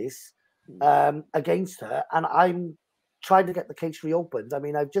justice against her. And I'm trying to get the case reopened. I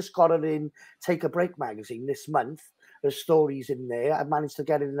mean, I've just got it in Take a Break magazine this month. There's stories in there. I've managed to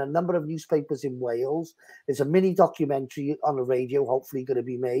get it in a number of newspapers in Wales. There's a mini documentary on the radio, hopefully going to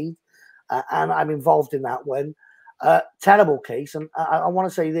be made. And I'm involved in that one. Terrible case. And I want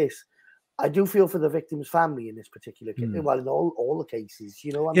to say this. I do feel for the victim's family in this particular case. Well, in all the cases,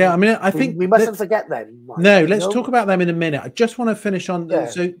 you know. I think we mustn't forget them. Right? No, let's talk about them in a minute. I just want to finish on. Yeah.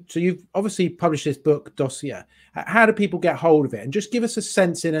 So you've obviously published this book, Dossier. How do people get hold of it? And just give us a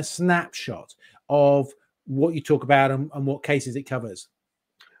sense in a snapshot of what you talk about and what cases it covers.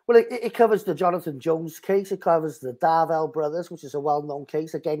 Well, it covers the Jonathan Jones case. It covers the Darvell brothers, which is a well-known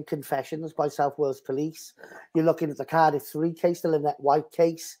case. Again, confessions by South Wales Police. You're looking at the Cardiff 3 case, the Lynette White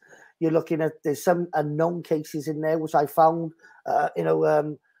case. You're looking at, there's some unknown cases in there, which I found,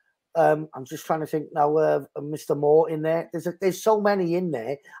 I'm just trying to think now of Mr. Moore in there. There's so many in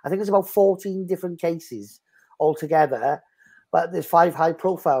there. I think there's about 14 different cases altogether, but there's 5 high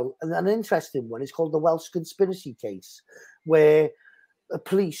profile. And an interesting one is called the Welsh conspiracy case, where the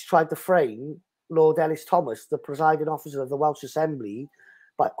police tried to frame Lord Ellis Thomas, the presiding officer of the Welsh Assembly,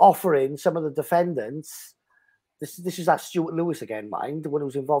 by offering some of the defendants. This is that Stuart Lewis again, mind, when he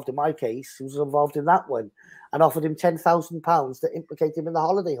was involved in my case, he was involved in that one, and offered him £10,000 to implicate him in the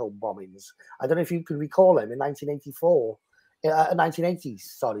holiday home bombings. I don't know if you can recall him in 1984, 1980s,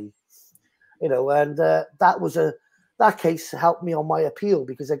 sorry. And that case helped me on my appeal,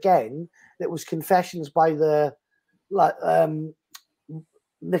 because again, it was confessions by the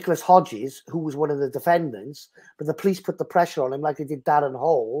Nicholas Hodges, who was one of the defendants, but the police put the pressure on him like they did Darren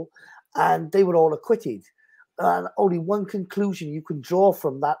Hall, and they were all acquitted. And only one conclusion you can draw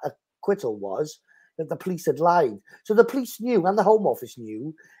from that acquittal was that the police had lied. So the police knew, and the Home Office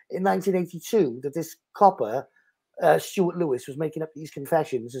knew, in 1982 that this copper, Stuart Lewis, was making up these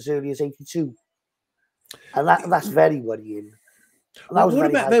confessions as early as 82. And that's very worrying. And that was what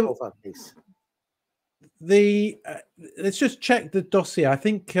about let's just check the dossier. I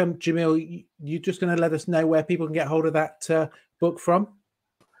think, Jameel, you're just going to let us know where people can get hold of that book from?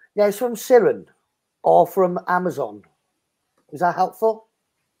 Yeah, it's from Siren. Or from Amazon. Is that helpful?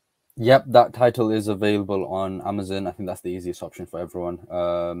 Yep, that title is available on Amazon. I think that's the easiest option for everyone.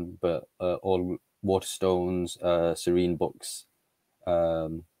 But all Waterstones, Serene Books.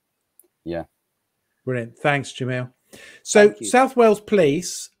 Yeah. Brilliant. Thanks, Jameel. So South Wales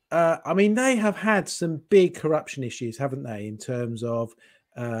Police, I mean, they have had some big corruption issues, haven't they, in terms of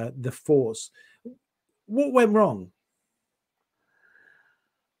the force. What went wrong?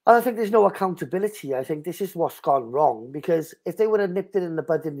 I think there's no accountability. I think this is what's gone wrong, because if they would have nipped it in the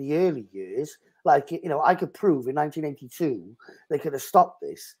bud in the early years, like, I could prove in 1982, they could have stopped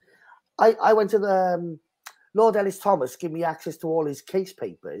this. I went to the Lord Ellis Thomas, gave me access to all his case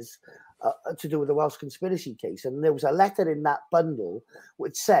papers to do with the Welsh conspiracy case. And there was a letter in that bundle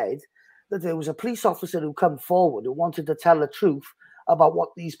which said that there was a police officer who come forward who wanted to tell the truth about what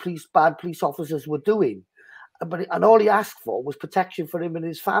these bad police officers were doing. And all he asked for was protection for him and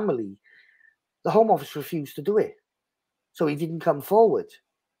his family. The Home Office refused to do it, so he didn't come forward.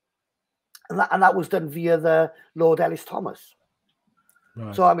 And that was done via the Lord Ellis Thomas.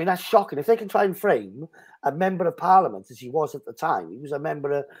 Right. So, I mean, that's shocking. If they can try and frame a member of Parliament, as he was at the time, he was a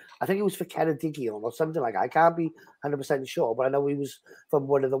member of, I think he was for Ceredigion or something like that. I can't be 100% sure, but I know he was from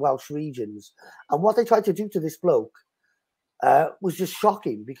one of the Welsh regions. And what they tried to do to this bloke was just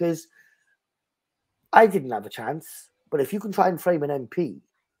shocking, because I didn't have a chance, but if you can try and frame an MP,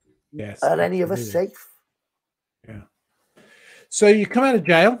 yes, are any of us safe? Yeah. So you come out of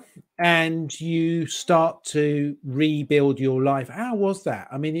jail and you start to rebuild your life. How was that?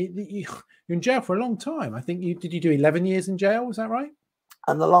 I mean, you're in jail for a long time. I think did you do 11 years in jail? Was that right?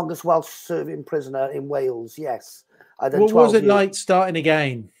 I'm the longest Welsh serving prisoner in Wales. Yes. What was it like starting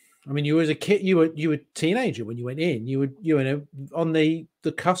again? I mean, you were as a kid, you were a teenager when you went in. You were on the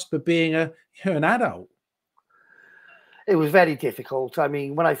cusp of being an adult. It was very difficult. I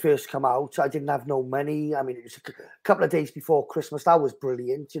mean, when I first come out, I didn't have no money. I mean, it was a couple of days before Christmas. That was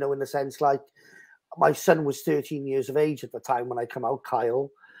brilliant, you know, in the sense like my son was 13 years of age at the time when I come out,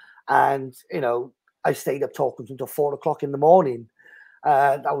 Kyle. And, you know, I stayed up talking to him till 4 o'clock in the morning.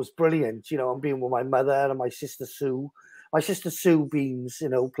 That was brilliant. You know, I'm being with my mother and my sister Sue. My sister Sue Beams, you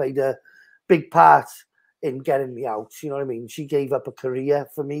know, played a big part in getting me out. You know what I mean? She gave up a career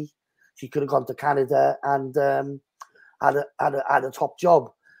for me. She could have gone to Canada and had a top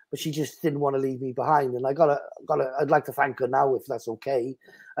job, but she just didn't want to leave me behind. And I'd like to thank her now if that's okay.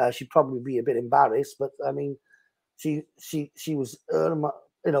 She'd probably be a bit embarrassed, but I mean, she was,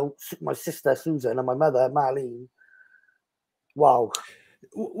 you know, my sister Susan and my mother Marlene. Wow.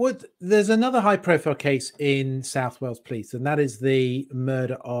 There's another high-profile case in South Wales Police, and that is the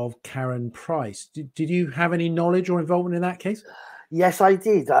murder of Karen Price. Did you have any knowledge or involvement in that case? Yes, I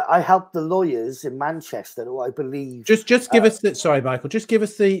did. I helped the lawyers in Manchester, who I believe. Just give us the. Sorry, Michael. Just give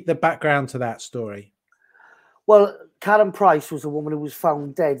us the background to that story. Well, Karen Price was a woman who was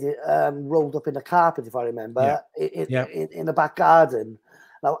found dead, rolled up in a carpet, if I remember, in the back garden.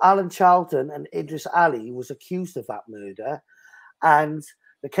 Now, Alan Charlton and Idris Ali was accused of that murder, and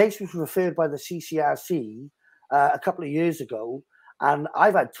the case was referred by the CCRC a couple of years ago, and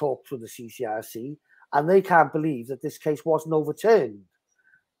I've had talks with the CCRC, and they can't believe that this case wasn't overturned.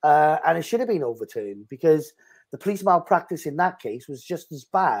 And it should have been overturned because the police malpractice in that case was just as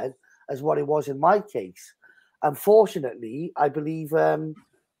bad as what it was in my case. Unfortunately, I believe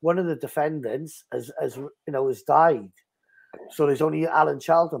one of the defendants has died. So there's only Alan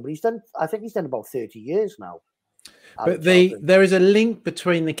Charlton, but I think he's done about 30 years now. But there is a link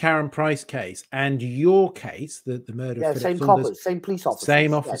between the Karen Price case and your case, the murder of Phillip same Saunders. coppers, same police officers.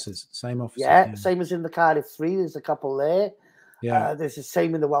 Same officers, same officers. Yeah, same as in the Cardiff 3, there's a couple there. Yeah. There's the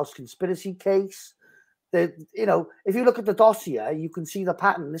same in the Welsh conspiracy case. You know, if you look at the dossier, you can see the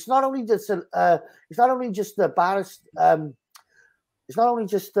pattern. It's not only just the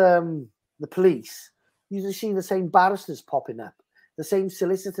police. You see the same barristers popping up, the same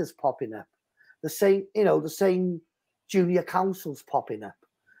solicitors popping up, the same junior counsels popping up.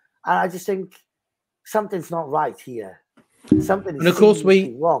 And I just think something's not right here. Something is, and of course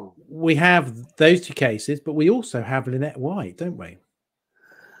wrong. We have those two cases, but we also have Lynette White, don't we?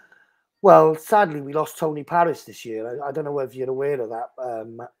 Well, sadly, we lost Tony Paris this year. I don't know if you're aware of that,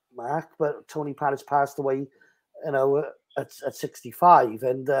 Mark, but Tony Paris passed away, you know, at 65,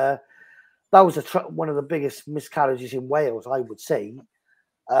 and that was one of the biggest miscarriages in Wales, I would say,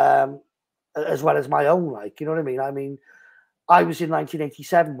 as well as my own. Like, you know what I mean? I mean, I was in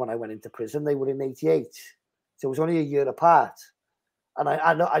 1987 when I went into prison. They were in 88, so it was only a year apart. And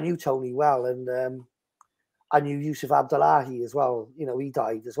I knew Tony well, and I knew Yusuf Abdullahi as well. You know, he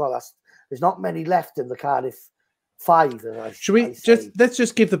died as well. There's not many left in the Cardiff 5. Should we let's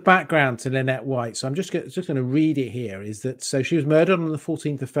just give the background to Lynette White? So I'm just going to read it here. Is that so? She was murdered on the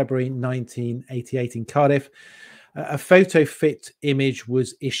 14th of February 1988 in Cardiff. A photo fit image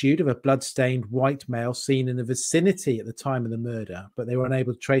was issued of a blood-stained white male seen in the vicinity at the time of the murder, but they were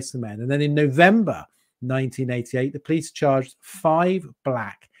unable to trace the man. And then in November 1988, the police charged 5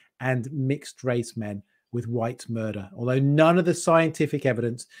 black and mixed race men with White's murder, although none of the scientific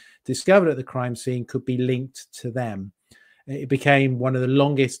evidence discovered at the crime scene could be linked to them. It became one of the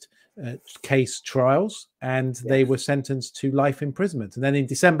longest case trials, and they were sentenced to life imprisonment. And then in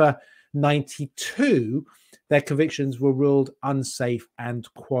December 92, their convictions were ruled unsafe and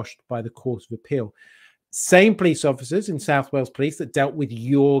quashed by the Court of Appeal. Same police officers in South Wales Police that dealt with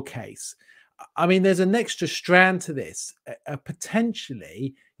your case. I mean, there's an extra strand to this,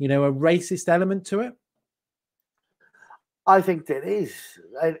 potentially, you know, a racist element to it. I think there is,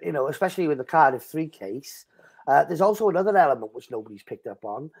 you know, especially with the Cardiff 3 case. There's also another element which nobody's picked up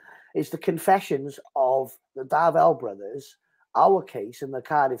on, is the confessions of the Darvell brothers. Our case and the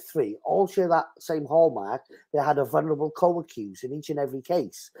Cardiff 3 all share that same hallmark. They had a vulnerable co-accused in each and every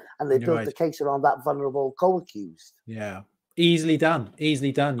case, and they built the case around that vulnerable co-accused. Yeah. Easily done.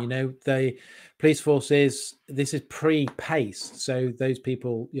 You know, the police forces, this is pre-PACE. So those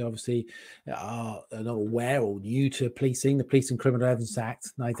people, you know, obviously are not aware or new to policing. The Police and Criminal Evidence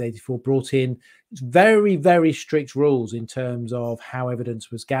Act 1984 brought in very, very strict rules in terms of how evidence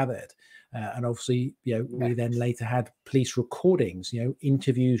was gathered. And obviously, you know, we then later had police recordings, you know,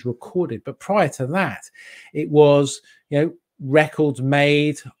 interviews recorded. But prior to that, it was, you know, records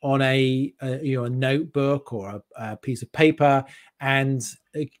made on a notebook or a piece of paper, and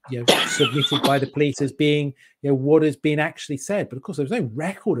submitted by the police as being, you know, what has been actually said. But of course, there was no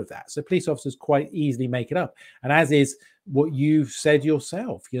record of that, so police officers quite easily make it up. And as is what you've said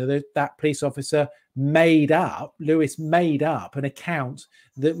yourself. You know, that police officer Lewis made up an account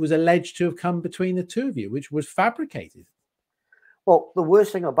that was alleged to have come between the two of you, which was fabricated. Well, the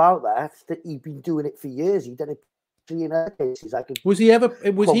worst thing about that is that he'd been doing it for years. He'd done it in other cases. Was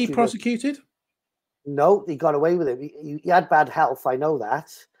he prosecuted? No, he got away with it. He had bad health, I know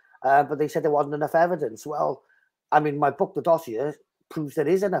that. But they said there wasn't enough evidence. Well, I mean, my book, The Dossier, proves there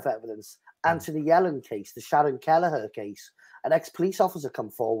is enough evidence. Anthony Yellen case, the Sharon Kelleher case, an ex-police officer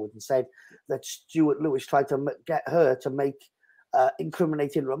come forward and said that Stuart Lewis tried to get her to make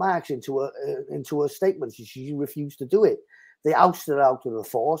incriminating remarks into her statements, and she refused to do it. They ousted her out of the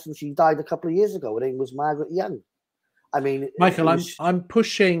force, and she died a couple of years ago. Her name was Margaret Young. I mean, Michael, I'm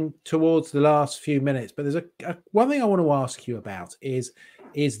pushing towards the last few minutes, but there's one thing I want to ask you about is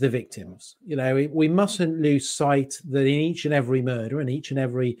the victims. You know, we mustn't lose sight that in each and every murder and each and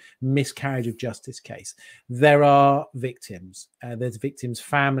every miscarriage of justice case, there are victims. There's victims'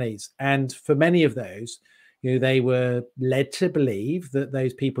 families, and for many of those, you know, they were led to believe that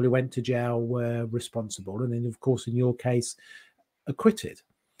those people who went to jail were responsible, and then, of course, in your case, acquitted.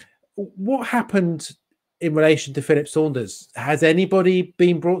 What happened in relation to Phillip Saunders? Has anybody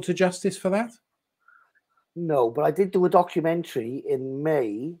been brought to justice for that? No, but I did do a documentary in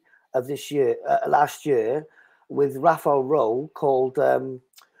May of this year, last year, with Raphael Rowe called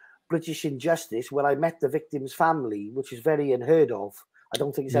British Injustice, where I met the victim's family, which is very unheard of. I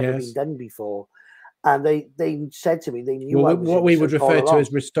don't think it's ever been done before. And they said to me they knew what we would refer to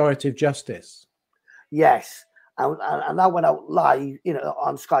as restorative justice. Yes, and that went out live, you know,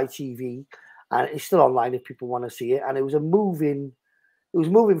 on Sky TV, and it's still online if people want to see it. And it was moving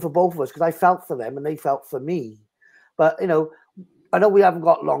for both of us because I felt for them and they felt for me. But you know, I know we haven't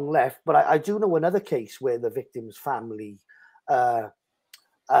got long left, but I do know another case where the victim's family are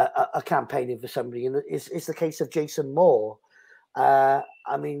campaigning for somebody, and it's the case of Jason Moore. I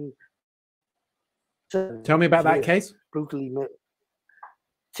mean. Tell me about that case.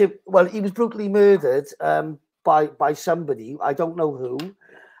 Well, he was brutally murdered by somebody. I don't know who,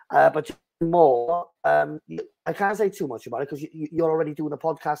 but more. I can't say too much about it because you're already doing a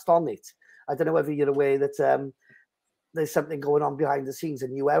podcast on it. I don't know whether you're aware that there's something going on behind the scenes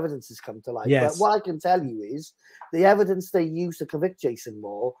and new evidence has come to light. Yes. But what I can tell you is the evidence they used to convict Jason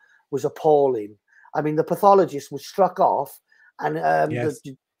Moore was appalling. I mean, the pathologist was struck off, and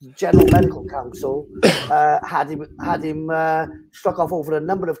the General Medical Council had him struck off over a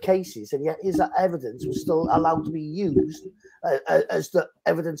number of cases, and yet his evidence was still allowed to be used as the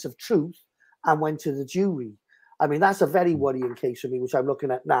evidence of truth and went to the jury. I mean, that's a very worrying case for me, which I'm looking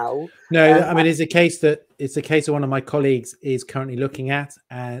at now. No, I mean, it's a case that one of my colleagues is currently looking at,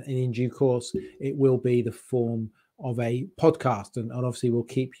 and in due course, it will be the form of a podcast, and obviously we'll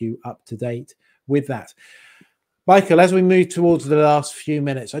keep you up to date with that. Michael, as we move towards the last few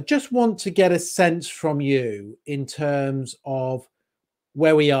minutes, I just want to get a sense from you in terms of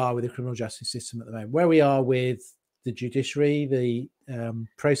where we are with the criminal justice system at the moment, where we are with the judiciary, the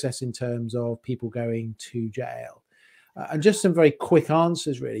process in terms of people going to jail, and just some very quick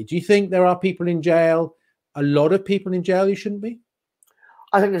answers, really. Do you think there are people in jail, a lot of people in jail who shouldn't be?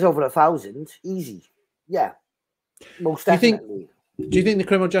 I think there's over 1,000, easy. Yeah, most definitely. Do you think the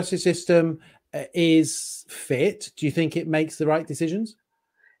criminal justice system is fit? Do you think it makes the right decisions?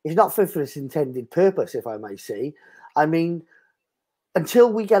 It's not fit for its intended purpose, if I may say. I mean,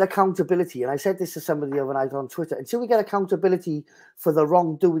 until we get accountability, and I said this to somebody the other night on Twitter, until we get accountability for the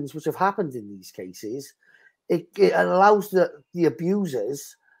wrongdoings which have happened in these cases, it allows the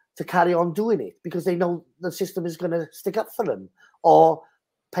abusers to carry on doing it because they know the system is going to stick up for them or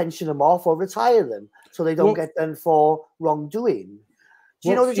pension them off or retire them so they don't get done for wrongdoing. Do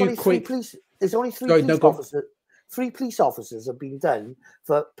you know there's only three police? There's only three police officers have been done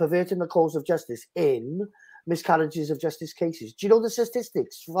for perverting the cause of justice in miscarriages of justice cases. Do you know the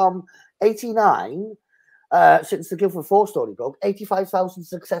statistics from 89, since the Guildford 4 story broke, 85,000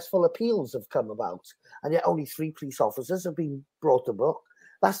 successful appeals have come about, and yet only 3 police officers have been brought to book.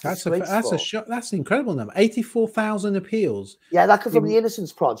 That's a shock. That's an incredible number. 84,000 appeals. Yeah, that comes from the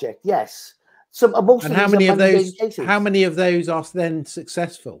Innocence Project. Yes. And how many of those are then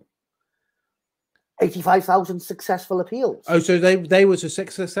successful? 85,000 successful appeals. Oh, so they were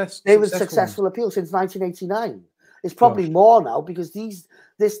successful. They were successful appeals since 1989. It's probably more now because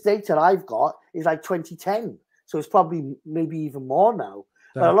this data I've got is like 2010. So it's probably maybe even more now.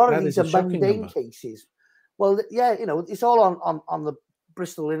 But a lot of these are mundane cases. Well, yeah, you know, it's all on the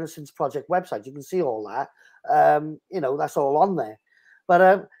Bristol Innocence Project website. You can see all that. You know, that's all on there.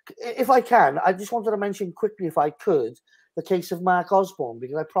 But if I can, I just wanted to mention quickly, if I could, the case of Mark Osborne,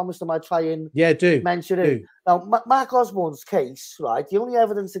 because I promised him I'd try and mention it. Do. Now, Mark Osborne's case, right, the only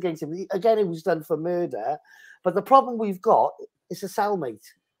evidence against him, again, it was done for murder, but the problem we've got is a cellmate.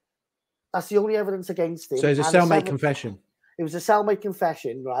 That's the only evidence against him. So it's a cellmate confession. It was a cellmate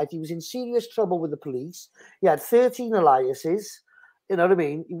confession, right? He was in serious trouble with the police. He had 13 aliases, you know what I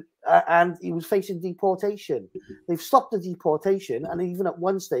mean? And he was facing deportation. They've stopped the deportation, and even at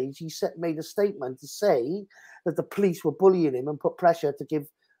one stage, he made a statement to say that the police were bullying him and put pressure to give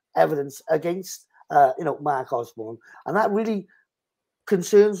evidence against, Mark Osborne. And that really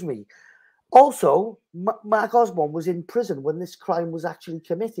concerns me. Also, Mark Osborne was in prison when this crime was actually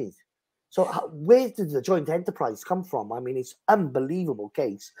committed. So where did the joint enterprise come from? I mean, it's an unbelievable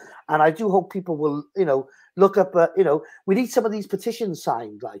case. And I do hope people will, look up, we need some of these petitions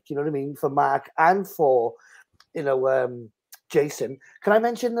signed, like, you know what I mean, for Mark and for, Jason. Can I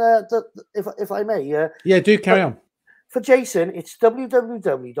mention, if I may? Yeah, do carry on. For Jason, it's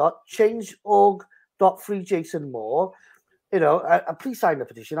www.change.org.freejasonmoore. Please sign the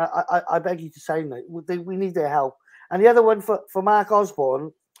petition. I beg you to sign it. We need their help. And the other one for Mark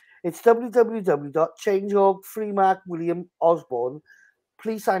Osborne, it's www.change.org/FreeMarkWilliamOsborne.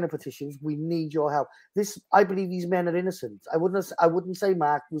 Please sign the petitions. We need your help. I believe these men are innocent. I wouldn't say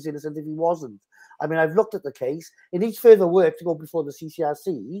Mark was innocent if he wasn't. I mean, I've looked at the case. It needs further work to go before the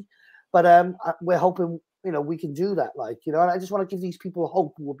CCRC, but we're hoping we can do that. And I just want to give these people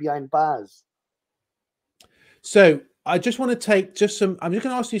hope who are behind bars. So I just want to take I'm just going to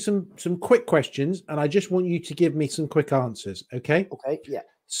ask you some quick questions, and I just want you to give me some quick answers. Okay. Okay. Yeah.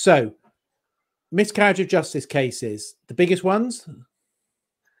 So, miscarriage of justice cases, the biggest ones?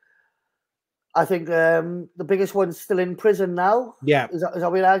 I think the biggest one's still in prison now. Yeah. Is that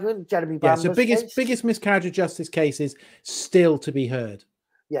what we're arguing? Jeremy Bamber's biggest miscarriage of justice cases still to be heard.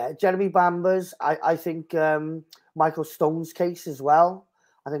 Yeah, Jeremy Bamber's. I think Michael Stone's case as well.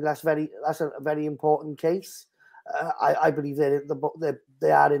 I think that's a very important case. I believe they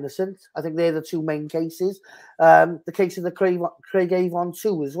are innocent. I think they're the two main cases. The case of the Craig Avon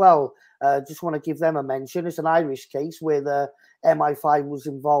too as well. Just want to give them a mention. It's an Irish case where the MI5 was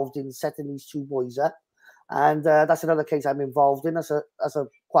involved in setting these two boys up, and that's another case I'm involved in. That's a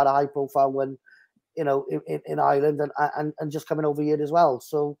quite a high profile one, in Ireland and just coming over here as well.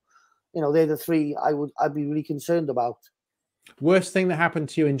 So, they're the three I'd be really concerned about. Worst thing that happened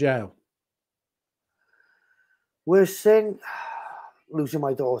to you in jail? Worst thing, losing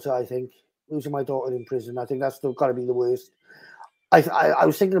my daughter. I think losing my daughter in prison. I think that's still got to be the worst. I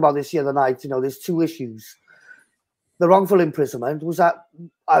was thinking about this the other night. There's two issues. The wrongful imprisonment was that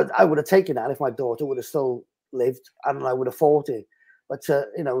I would have taken that if my daughter would have still lived, and I would have fought it. But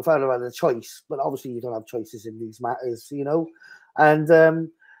if I had a choice, but obviously you don't have choices in these matters, And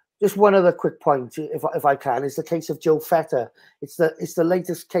just one other quick point, if I can, is the case of Joe Fetter. It's the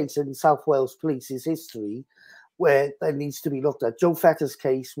latest case in South Wales Police's history where there needs to be looked at. Joe Fetter's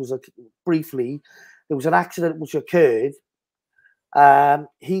case was briefly, there was an accident which occurred.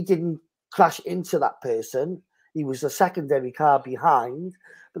 He didn't crash into that person. He was the secondary car behind,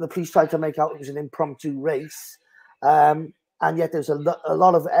 but the police tried to make out it was an impromptu race. And yet there's a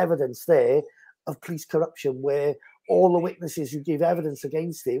lot of evidence there of police corruption where all the witnesses who gave evidence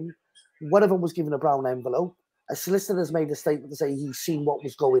against him, one of them was given a brown envelope. A solicitor has made a statement to say he's seen what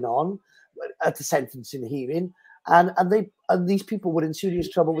was going on at the sentencing hearing. And these people were in serious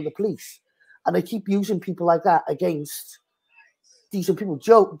trouble with the police. And they keep using people like that against decent people.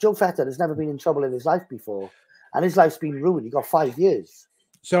 Joe Fetter has never been in trouble in his life before. And his life's been ruined. He got 5 years.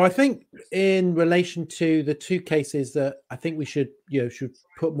 So I think in relation to the two cases that I think we should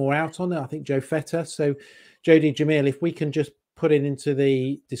put more out on, I think Joe Fetter. So Jody, Jameel, if we can just put it into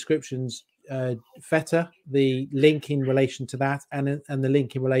the descriptions, Fetter, the link in relation to that, and the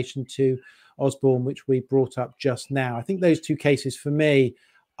link in relation to Osborne, which we brought up just now. I think those two cases for me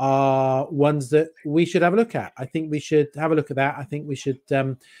are ones that we should have a look at. I think we should have a look at that. I think we should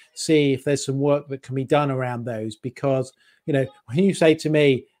see if there's some work that can be done around those, because, when you say to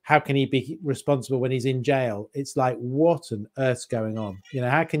me, how can he be responsible when he's in jail? It's like, what on earth's going on?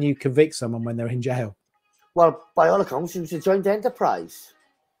 How can you convict someone when they're in jail? Well, by all accounts, it was a joint enterprise.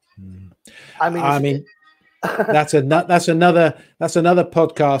 I mean, that's another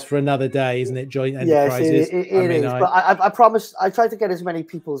podcast for another day, isn't it? Joint enterprises. Yes, it is. But I promise. I tried to get as many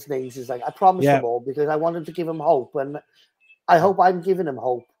people's names as I promised them all, because I wanted to give them hope, and I hope I'm giving them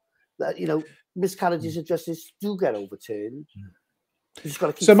hope that miscarriages of justice do get overturned. You just got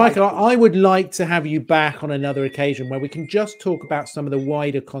to keep so, Michael, fighting. I would like to have you back on another occasion where we can just talk about some of the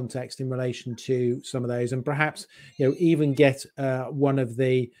wider context in relation to some of those, and perhaps, you know, even get one of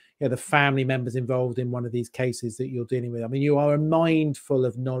the, you know, the family members involved in one of these cases that you're dealing with. I mean, you are a mind full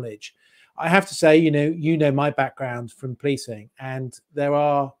of knowledge. I have to say, you know my background from policing, and there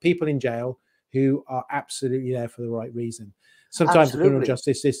are people in jail who are absolutely there for the right reason. Sometimes the criminal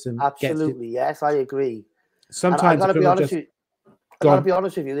justice system absolutely yes, I agree. Sometimes I got to be honest with you. I got to on. be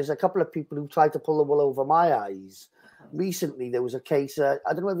honest with you. There's a couple of people who tried to pull the wool over my eyes. Recently, there was a case. I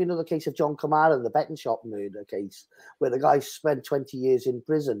don't know if you know the case of John Kamara, the betting shop murder case, where the guy spent 20 years in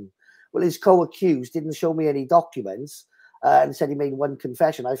prison. Well, his co-accused didn't show me any documents and said he made one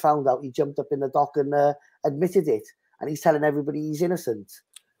confession. I found out he jumped up in the dock and admitted it, and he's telling everybody he's innocent.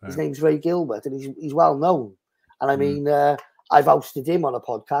 Right. His name's Ray Gilbert, and he's well known. And I mean, I've ousted him on a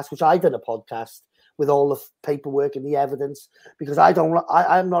podcast, which I've done a podcast with all the paperwork and the evidence, because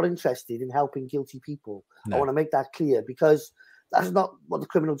I'm not interested in helping guilty people. No. I want to make that clear, because that's not what the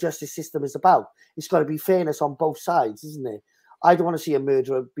criminal justice system is about. It's got to be fairness on both sides, isn't it? I don't want to see a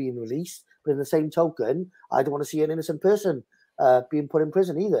murderer being released, but in the same token, I don't want to see an innocent person being put in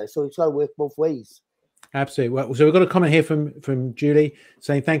prison either. So it's got to work both ways. Absolutely. Well, so we've got a comment here from Judy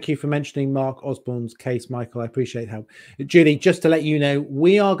saying, thank you for mentioning Mark Osborne's case, Michael. I appreciate help. Judy, just to let you know,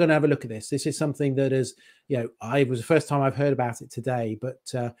 we are going to have a look at this. This is something that is, you know, I was the first time I've heard about it today, but,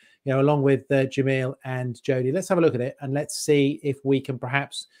 you know, along with Jameel and Jody, let's have a look at it and let's see if we can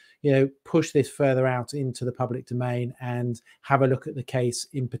perhaps, you know, push this further out into the public domain and have a look at the case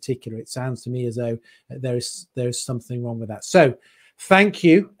in particular. It sounds to me as though there is something wrong with that. So, thank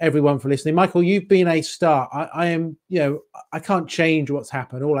you, everyone, for listening. Michael, you've been a star. I am, you know, I can't change what's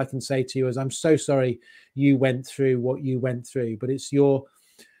happened. All I can say to you is I'm so sorry you went through what you went through, but it's your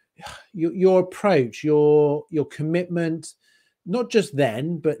approach, your commitment, not just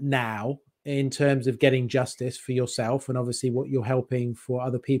then, but now, in terms of getting justice for yourself and obviously what you're helping for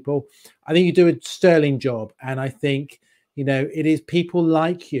other people. I think you do a sterling job. And I think, you know, it is people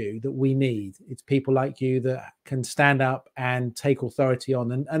like you that we need. It's people like you that can stand up and take authority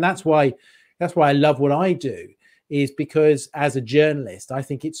on. And that's why I love what I do, is because as a journalist, I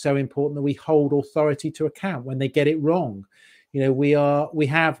think it's so important that we hold authority to account when they get it wrong. You know, we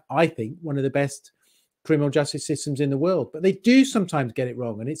have, I think, one of the best criminal justice systems in the world, but they do sometimes get it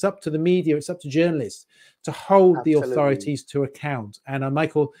wrong. And it's up to the media, it's up to journalists to hold Absolutely. The authorities to account. And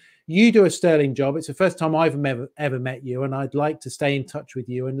Michael, you do a sterling job. It's the first time I've ever met you, and I'd like to stay in touch with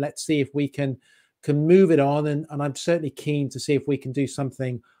you, and let's see if we can move it on. And I'm certainly keen to see if we can do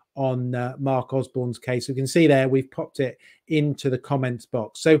something on Mark Osborne's case. You can see there, we've popped it into the comments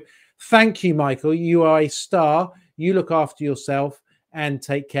box. So thank you, Michael. You are a star. You look after yourself and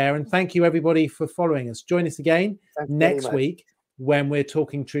take care. And thank you, everybody, for following us. Join us again next week when we're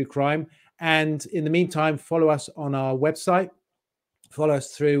talking true crime. And in the meantime, follow us on our website, follow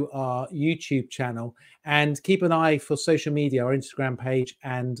us through our YouTube channel, and keep an eye for social media, our Instagram page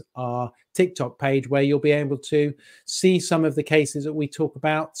and our TikTok page, where you'll be able to see some of the cases that we talk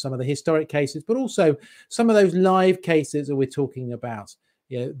about, some of the historic cases, but also some of those live cases that we're talking about,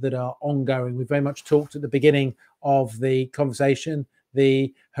 you know, that are ongoing. We very much talked at the beginning of the conversation,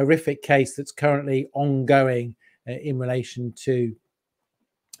 the horrific case that's currently ongoing in relation to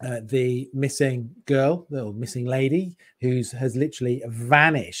the missing girl, the missing lady, has literally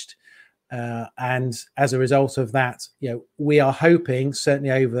vanished. And as a result of that, you know, we are hoping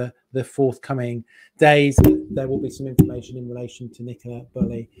certainly over the forthcoming days there will be some information in relation to Nicola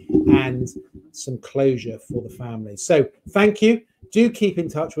Bulley and some closure for the family. So thank you. Do keep in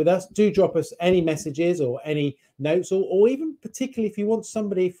touch with us. Do drop us any messages or any notes, or even particularly if you want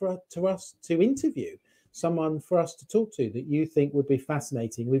somebody for us to interview, someone for us to talk to that you think would be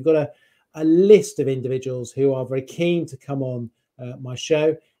fascinating. We've got a list of individuals who are very keen to come on my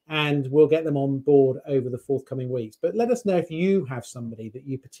show, and we'll get them on board over the forthcoming weeks. But let us know if you have somebody that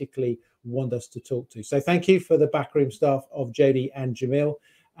you particularly want us to talk to. So thank you for the backroom staff of Jody and Jameel.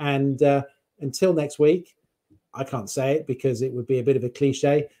 And until next week, I can't say it because it would be a bit of a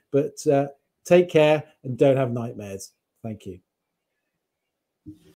cliche, but take care and don't have nightmares. Thank you.